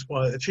reasons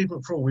why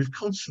Achievement for All, we've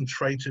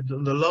concentrated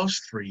in the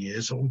last 3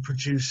 years on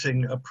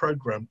producing a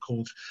program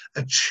called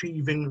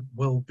Achieving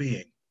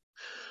Wellbeing.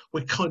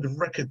 We kind of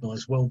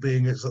recognise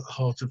well-being is at the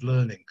heart of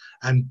learning,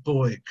 and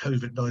boy,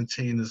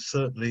 COVID-19 has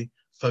certainly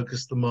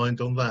focused the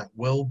mind on that,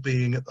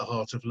 well-being at the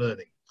heart of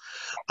learning.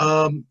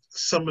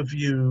 Some of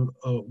you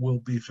will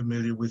be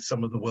familiar with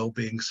some of the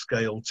wellbeing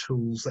scale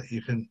tools that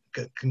you can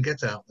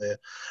get out there,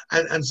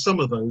 and some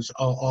of those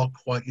are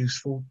quite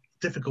useful.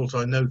 Difficult,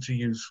 I know, to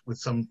use with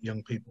some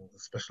young people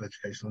with special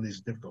educational needs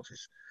and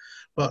difficulties,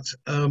 but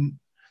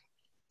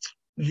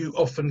you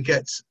often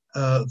get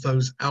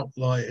those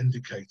outlier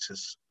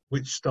indicators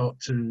which start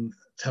to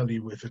tell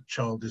you if a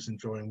child is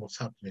enjoying what's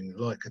happening,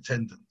 like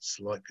attendance,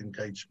 like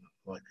engagement,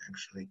 like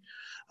actually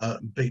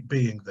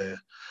being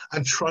there.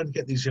 And trying to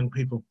get these young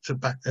people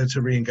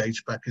to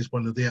re-engage back is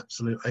one of the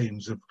absolute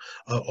aims of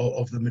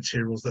the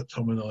materials that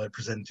Tom and I are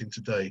presenting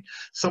today.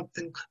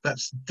 Something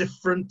that's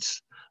different,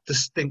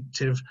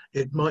 distinctive,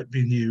 it might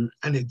be new,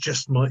 and it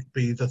just might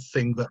be the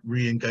thing that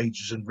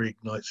re-engages and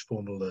reignites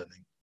formal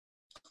learning.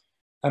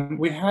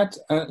 We had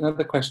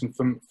another question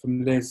from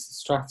Liz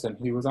Stratton,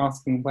 who was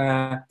asking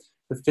where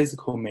the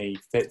physical me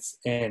fits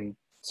in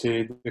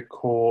to the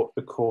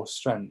core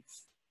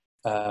strength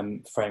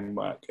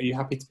framework. Are you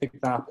happy to pick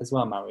that up as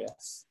well,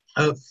 Marius?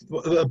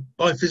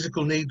 By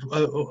physical need,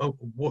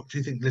 what do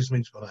you think Liz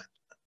means by that?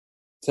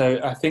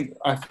 So I think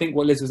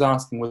what Liz was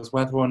asking was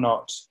whether or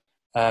not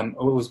it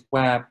was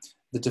where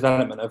the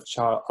development of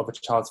a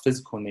child's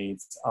physical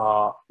needs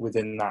are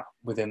within that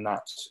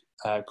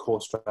core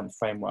strength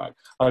framework.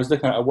 I was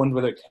looking at, I wonder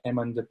whether it came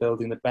under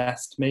building the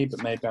best me,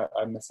 but maybe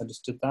I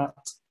misunderstood that.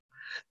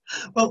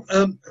 Well,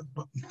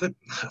 the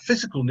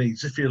physical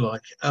needs, if you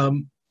like,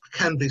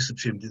 can be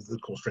subsumed into the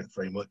core strength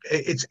framework.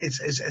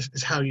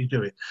 It's how you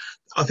do it.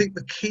 I think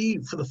the key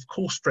for the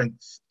core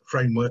strength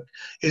framework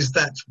is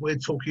that we're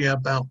talking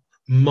about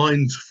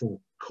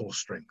mindful core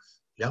strength.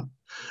 Yeah,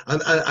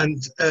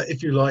 and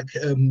if you like,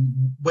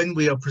 when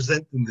we are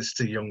presenting this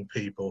to young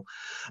people,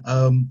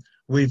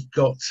 we've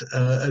got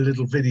a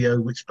little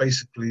video which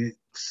basically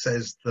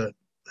says that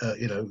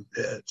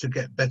to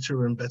get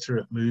better and better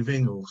at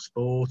moving or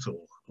sport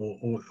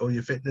or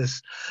your fitness,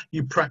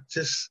 you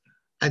practice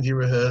and you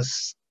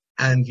rehearse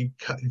and you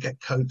get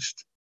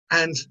coached,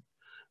 and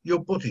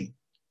your body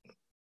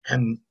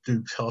can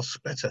do tasks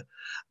better.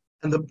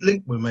 And the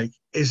link we make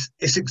is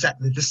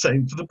exactly the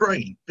same for the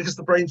brain, because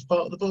the brain's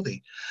part of the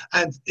body.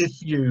 And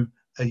if you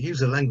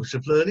use a language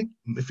of learning,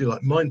 if you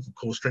like, mindful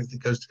core strength,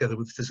 it goes together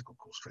with physical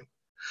core strength.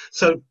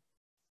 So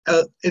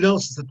in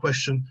answer to the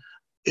question,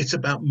 it's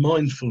about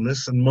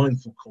mindfulness and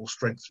mindful core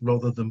strength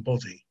rather than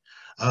body.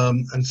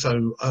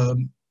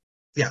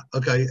 Yeah,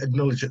 okay,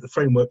 acknowledge it. The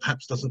framework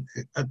perhaps doesn't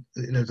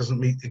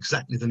meet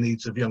exactly the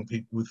needs of young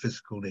people with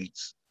physical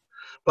needs,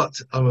 but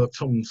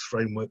Tom's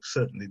framework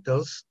certainly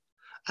does.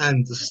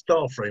 And the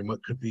STAR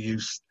framework could be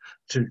used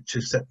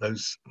to set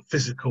those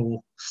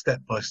physical,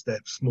 step-by-step,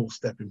 small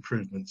step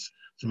improvements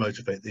to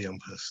motivate the young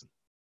person.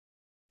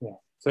 Yeah,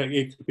 so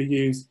it could be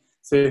used.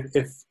 So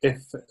if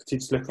a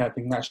teacher's looking at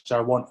thinking, actually, I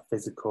want a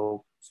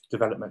physical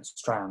development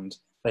strand,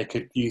 they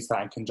could use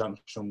that in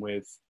conjunction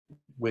with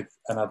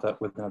another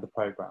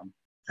program.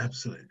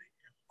 Absolutely.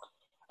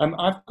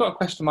 I've got a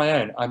question of my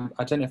own.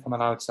 I don't know if I'm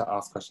allowed to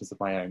ask questions of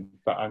my own,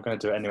 but I'm going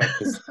to do it anyway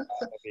because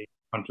it's maybe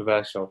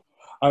controversial.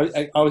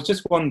 I was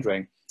just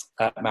wondering,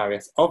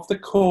 Marius, of the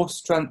core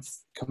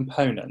strength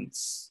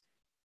components,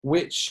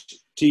 which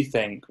do you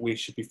think we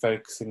should be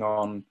focusing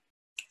on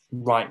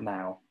right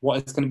now?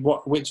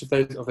 Which of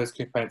those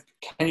components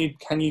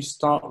can you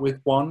start with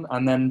one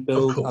and then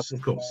build?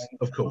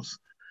 Of course.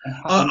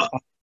 And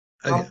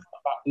how does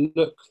that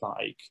look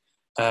like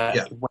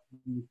when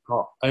you've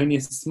got only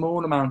a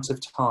small amount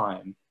of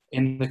time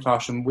in the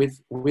classroom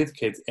with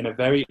kids in a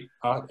very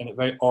odd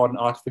and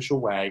artificial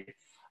way,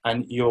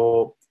 and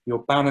you're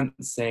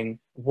balancing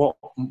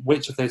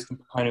which of those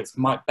components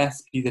might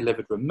best be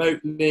delivered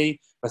remotely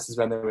versus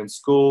when they're in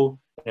school?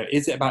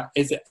 Is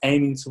it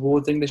aiming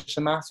towards English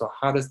and maths, or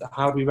how do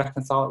we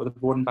reconcile it with a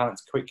broad and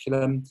balanced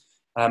curriculum?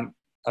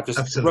 I've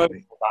just thrown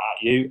that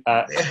at you.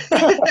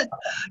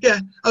 Yeah,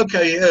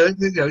 okay.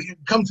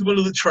 Come to one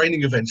of the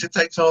training events. It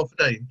takes half a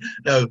day.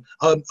 No,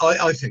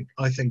 I think,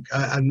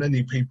 and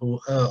many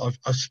people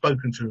I've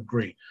spoken to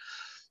agree.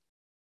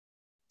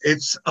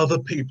 It's other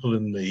people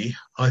and me,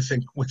 I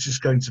think, which is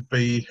going to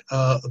be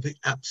the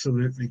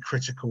absolutely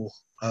critical,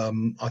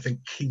 I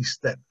think, key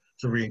step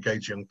to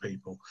re-engage young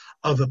people.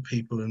 Other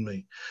people and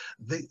me.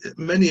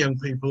 Many young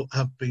people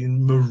have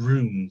been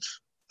marooned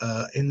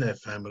in their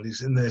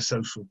families, in their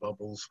social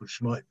bubbles,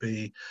 which might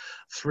be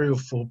 3 or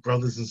 4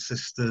 brothers and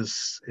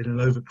sisters in an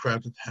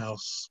overcrowded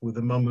house with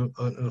a mum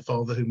and a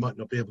father who might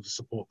not be able to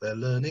support their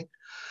learning.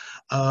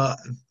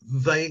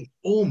 They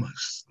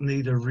almost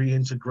need a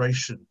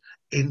reintegration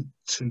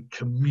into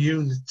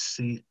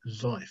community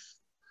life.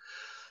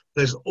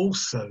 There's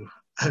also,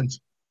 and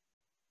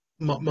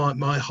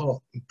my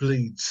heart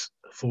bleeds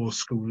for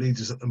school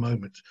leaders at the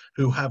moment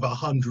who have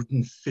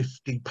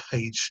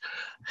 150-page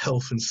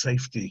health and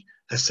safety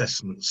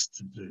assessments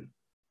to do.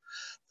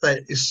 There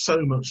is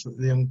so much that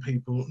the young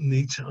people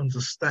need to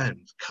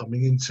understand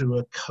coming into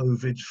a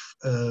COVID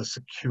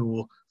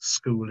secure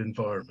school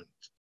environment.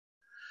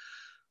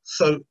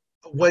 So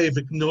a way of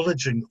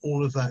acknowledging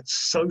all of that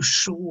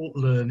social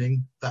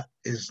learning that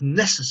is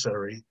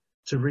necessary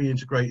to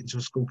reintegrate into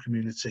a school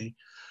community,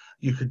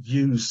 you could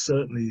use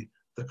certainly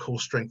the core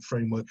strength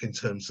framework in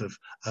terms of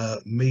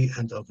me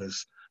and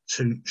others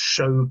to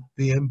show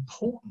the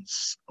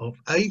importance of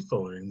A,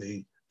 following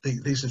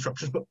these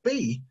instructions, but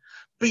B,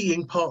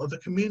 being part of the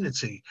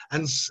community,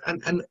 and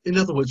in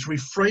other words,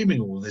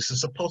 reframing all this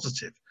as a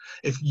positive.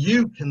 If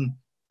you can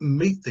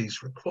meet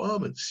these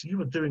requirements,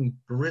 you are doing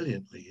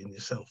brilliantly in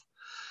yourself.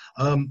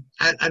 And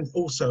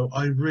also,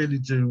 I really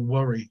do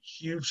worry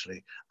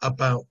hugely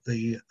about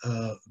the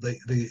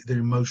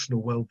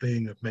emotional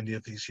well-being of many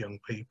of these young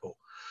people.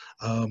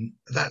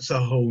 That's a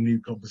whole new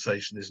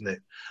conversation, isn't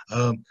it?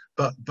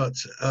 But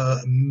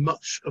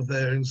much of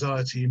their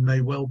anxiety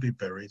may well be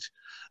buried.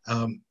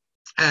 And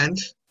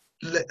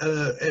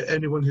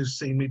anyone who's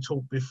seen me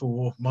talk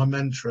before, my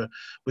mantra,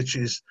 which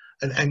is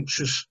an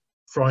anxious,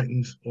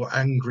 frightened, or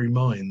angry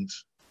mind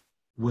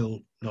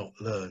will not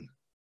learn,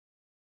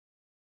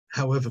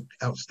 however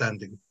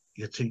outstanding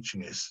your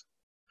teaching is.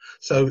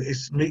 So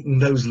it's meeting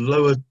those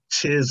lower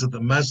tiers of the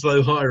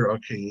Maslow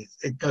hierarchy.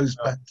 It goes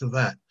back to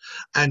that,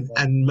 and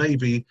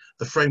maybe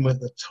the framework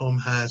that Tom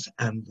has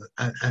and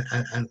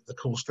the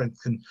core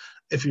strength can,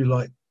 if you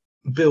like,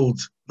 build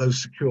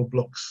those secure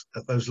blocks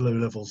at those low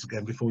levels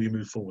again before you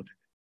move forward.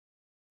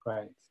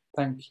 Great,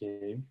 thank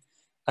you.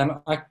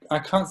 I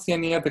can't see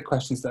any other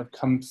questions that have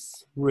come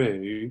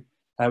through.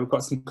 We've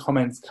got some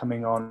comments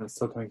coming on,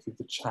 still coming through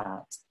the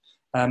chat.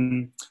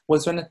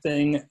 Was there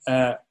anything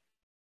that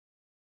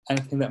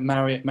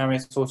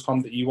Marius or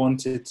Tom that you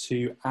wanted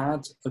to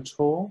add at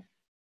all?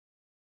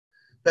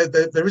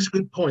 There is a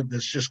good point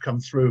that's just come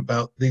through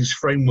about these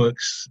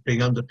frameworks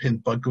being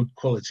underpinned by good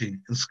quality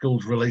and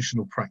skilled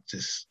relational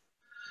practice.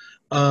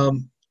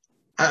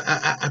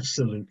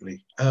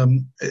 Absolutely.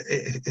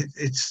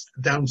 It's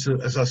down to,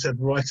 as I said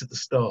right at the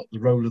start, the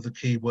role of the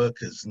key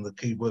workers and the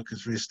key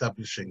workers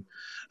re-establishing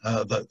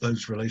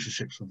those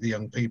relationships with the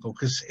young people,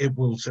 because it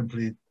will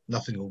simply,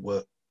 nothing will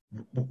work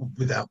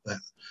without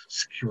that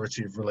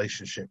security of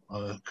relationship.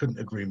 I couldn't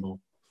agree more.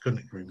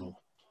 Couldn't agree more.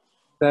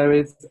 There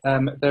is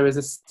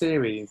a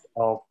series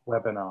of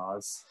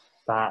webinars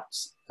that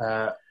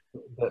the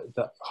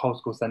whole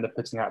school send are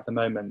putting out at the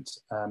moment,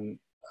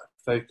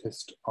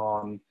 focused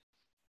on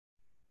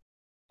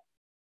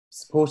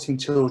supporting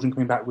children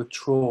coming back with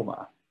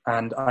trauma.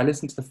 And I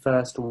listened to the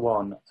first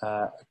one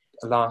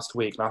last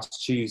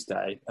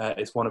Tuesday.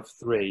 It's one of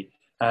 3.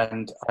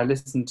 And I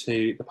listened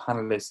to the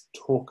panelists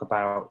talk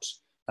about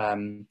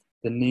the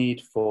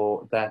need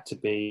for there to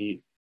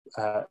be,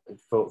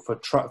 for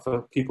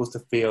pupils to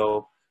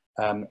feel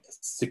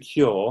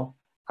secure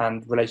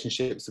and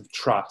relationships of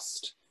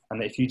trust. And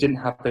that if you didn't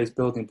have those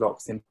building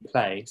blocks in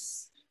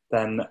place,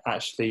 then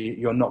actually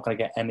you're not going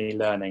to get any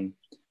learning.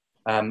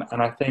 And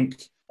I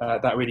think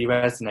that really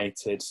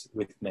resonated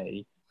with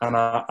me. And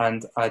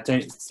I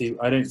don't see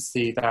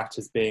that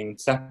as being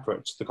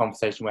separate to the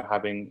conversation we're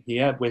having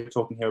here. We're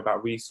talking here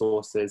about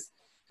resources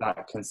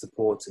that can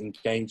support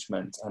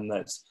engagement and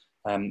that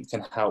can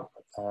help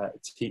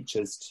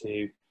teachers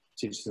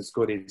and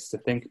school leaders to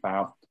think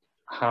about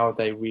how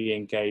they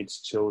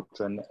re-engage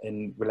children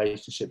in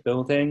relationship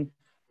building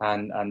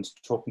and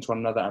talking to one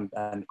another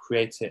and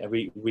creating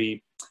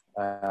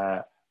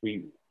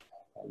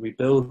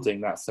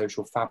rebuilding that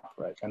social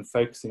fabric and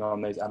focusing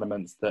on those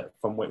elements that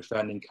from which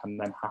learning can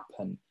then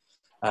happen.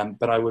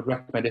 But I would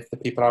recommend, if the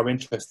people are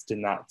interested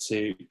in that,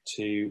 to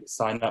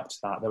sign up to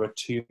that. There are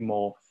 2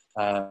 more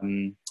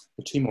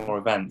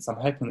events. I'm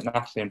hoping that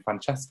Natalie and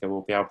Francesca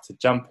will be able to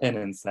jump in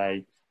and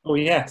say, oh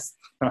yes,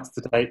 that's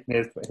the date,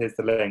 here's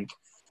the link.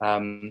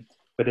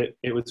 But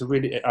it was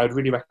really, I would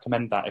really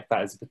recommend that if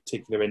that is a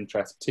particular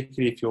interest,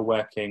 particularly if you're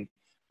working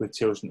with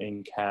children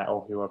in care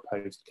or who are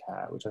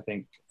post-care, which I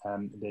think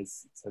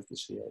Liz says that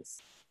she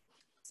is.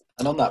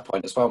 And on that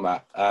point as well,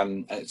 Matt,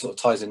 and it sort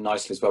of ties in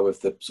nicely as well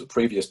with the sort of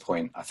previous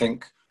point. I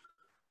think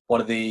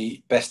one of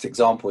the best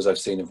examples I've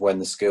seen of when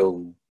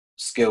the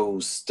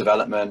skills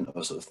development,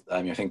 or sort of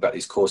you think about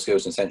these core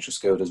skills and essential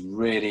skills, has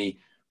really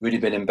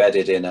been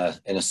embedded in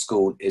a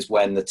school, is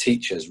when the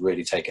teachers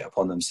really take it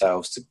upon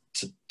themselves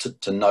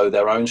to know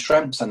their own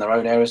strengths and their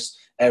own areas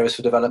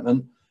for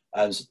development.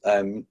 And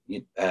so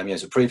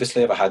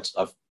previously I've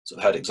sort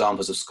of heard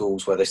examples of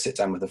schools where they sit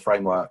down with a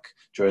framework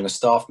during a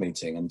staff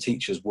meeting, and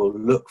teachers will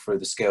look through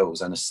the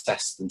skills and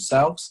assess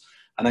themselves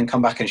and then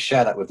come back and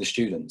share that with the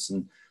students.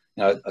 And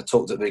you know, I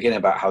talked at the beginning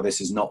about how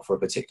this is not for a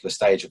particular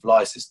stage of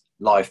life.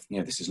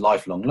 This is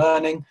lifelong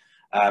learning.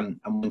 And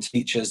when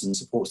teachers and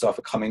support staff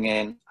are coming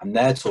in and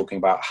they're talking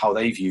about how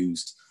they've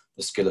used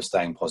the skill of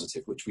staying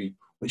positive, which we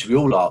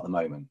all are at the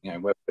moment, you know,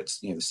 whether it's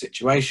the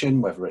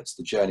situation, whether it's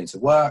the journey to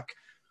work,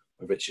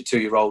 whether it's your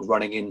 2-year-old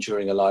running in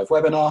during a live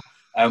webinar,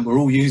 and we're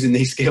all using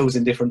these skills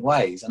in different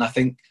ways. And I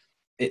think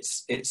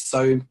it's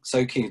so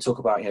key to talk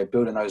about, you know,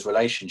 building those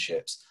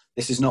relationships.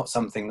 This is not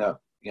something that,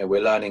 you know,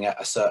 we're learning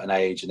at a certain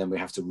age and then we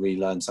have to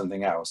relearn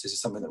something else. This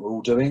is something that we're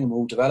all doing and we're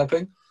all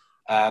developing.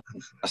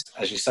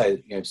 As you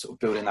say, you know, sort of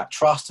building that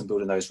trust and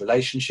building those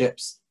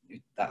relationships,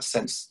 that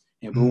sense,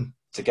 you know, we're all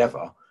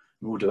together,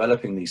 we're all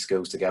developing these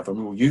skills together, and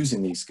we're all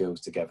using these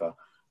skills together.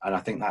 And I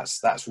think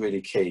that's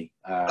really key.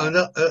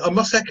 I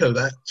must echo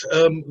that.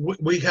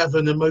 We have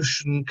an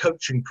emotion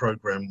coaching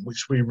program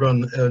which we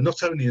run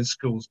not only in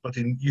schools but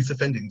in youth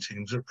offending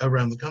teams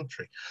around the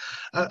country.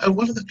 And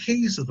one of the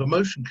keys of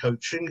emotion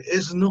coaching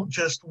is not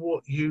just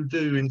what you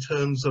do in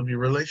terms of your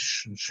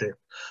relationship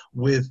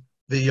with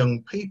the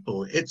young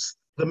people. It's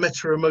the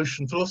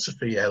meta-emotion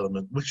philosophy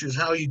element, which is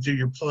how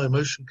you apply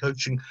emotion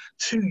coaching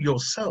to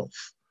yourself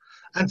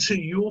and to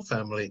your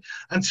family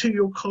and to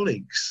your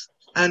colleagues.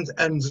 And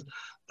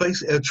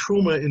basically, a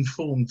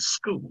trauma-informed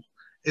school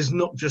is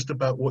not just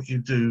about what you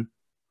do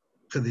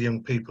for the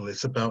young people,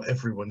 it's about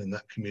everyone in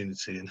that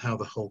community and how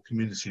the whole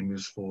community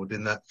moves forward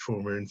in that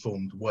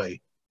trauma-informed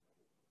way.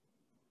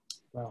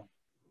 Wow.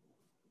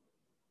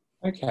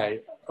 Okay,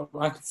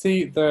 I can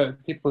see the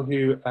people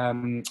who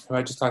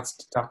I just had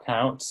to duck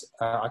out.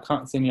 I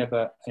can't see any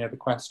other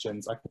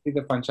questions. I can see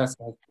that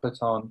Francesca has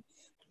put on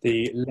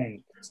the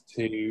link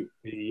to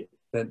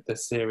the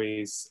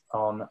series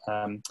on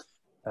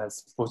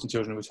supporting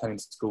children returning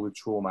to school with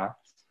trauma,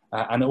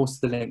 and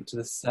also the link to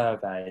the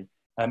survey.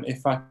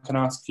 If I can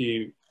ask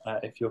you,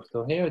 if you're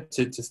still here,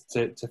 to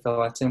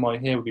fill that in while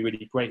you're here, would be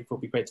really grateful.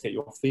 It'd be great to get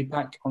your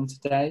feedback on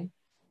today.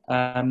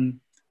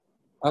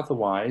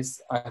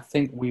 Otherwise, I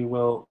think we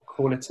will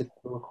call it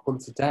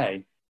a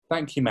day.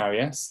 Thank you,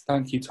 Marius.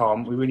 Thank you,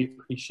 Tom. We really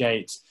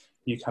appreciate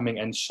you coming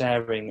and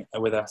sharing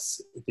with us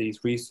these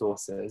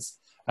resources.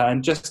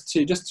 And just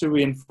to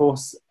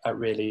reinforce,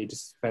 really,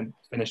 just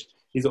finish,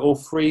 these are all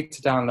free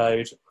to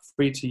download,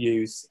 free to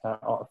use,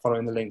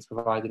 following the links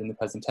provided in the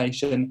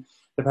presentation.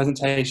 The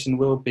presentation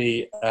will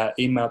be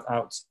emailed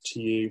out to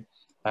you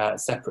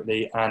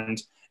separately,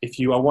 and if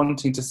you are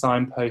wanting to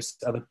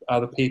signpost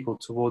other people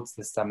towards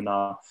this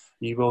seminar,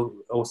 you will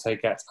also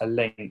get a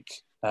link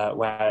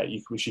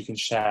which you can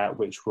share,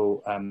 which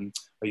will where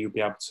you'll be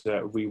able to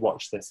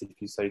rewatch this if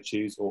you so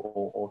choose,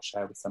 or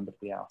share with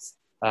somebody else.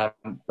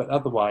 But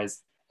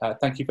otherwise,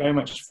 thank you very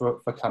much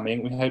for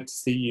coming. We hope to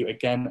see you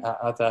again at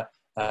other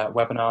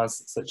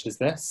webinars such as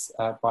this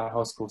by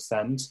Whole School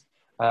Send,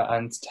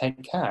 and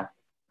take care.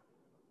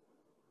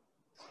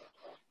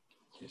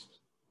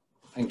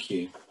 Thank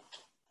you.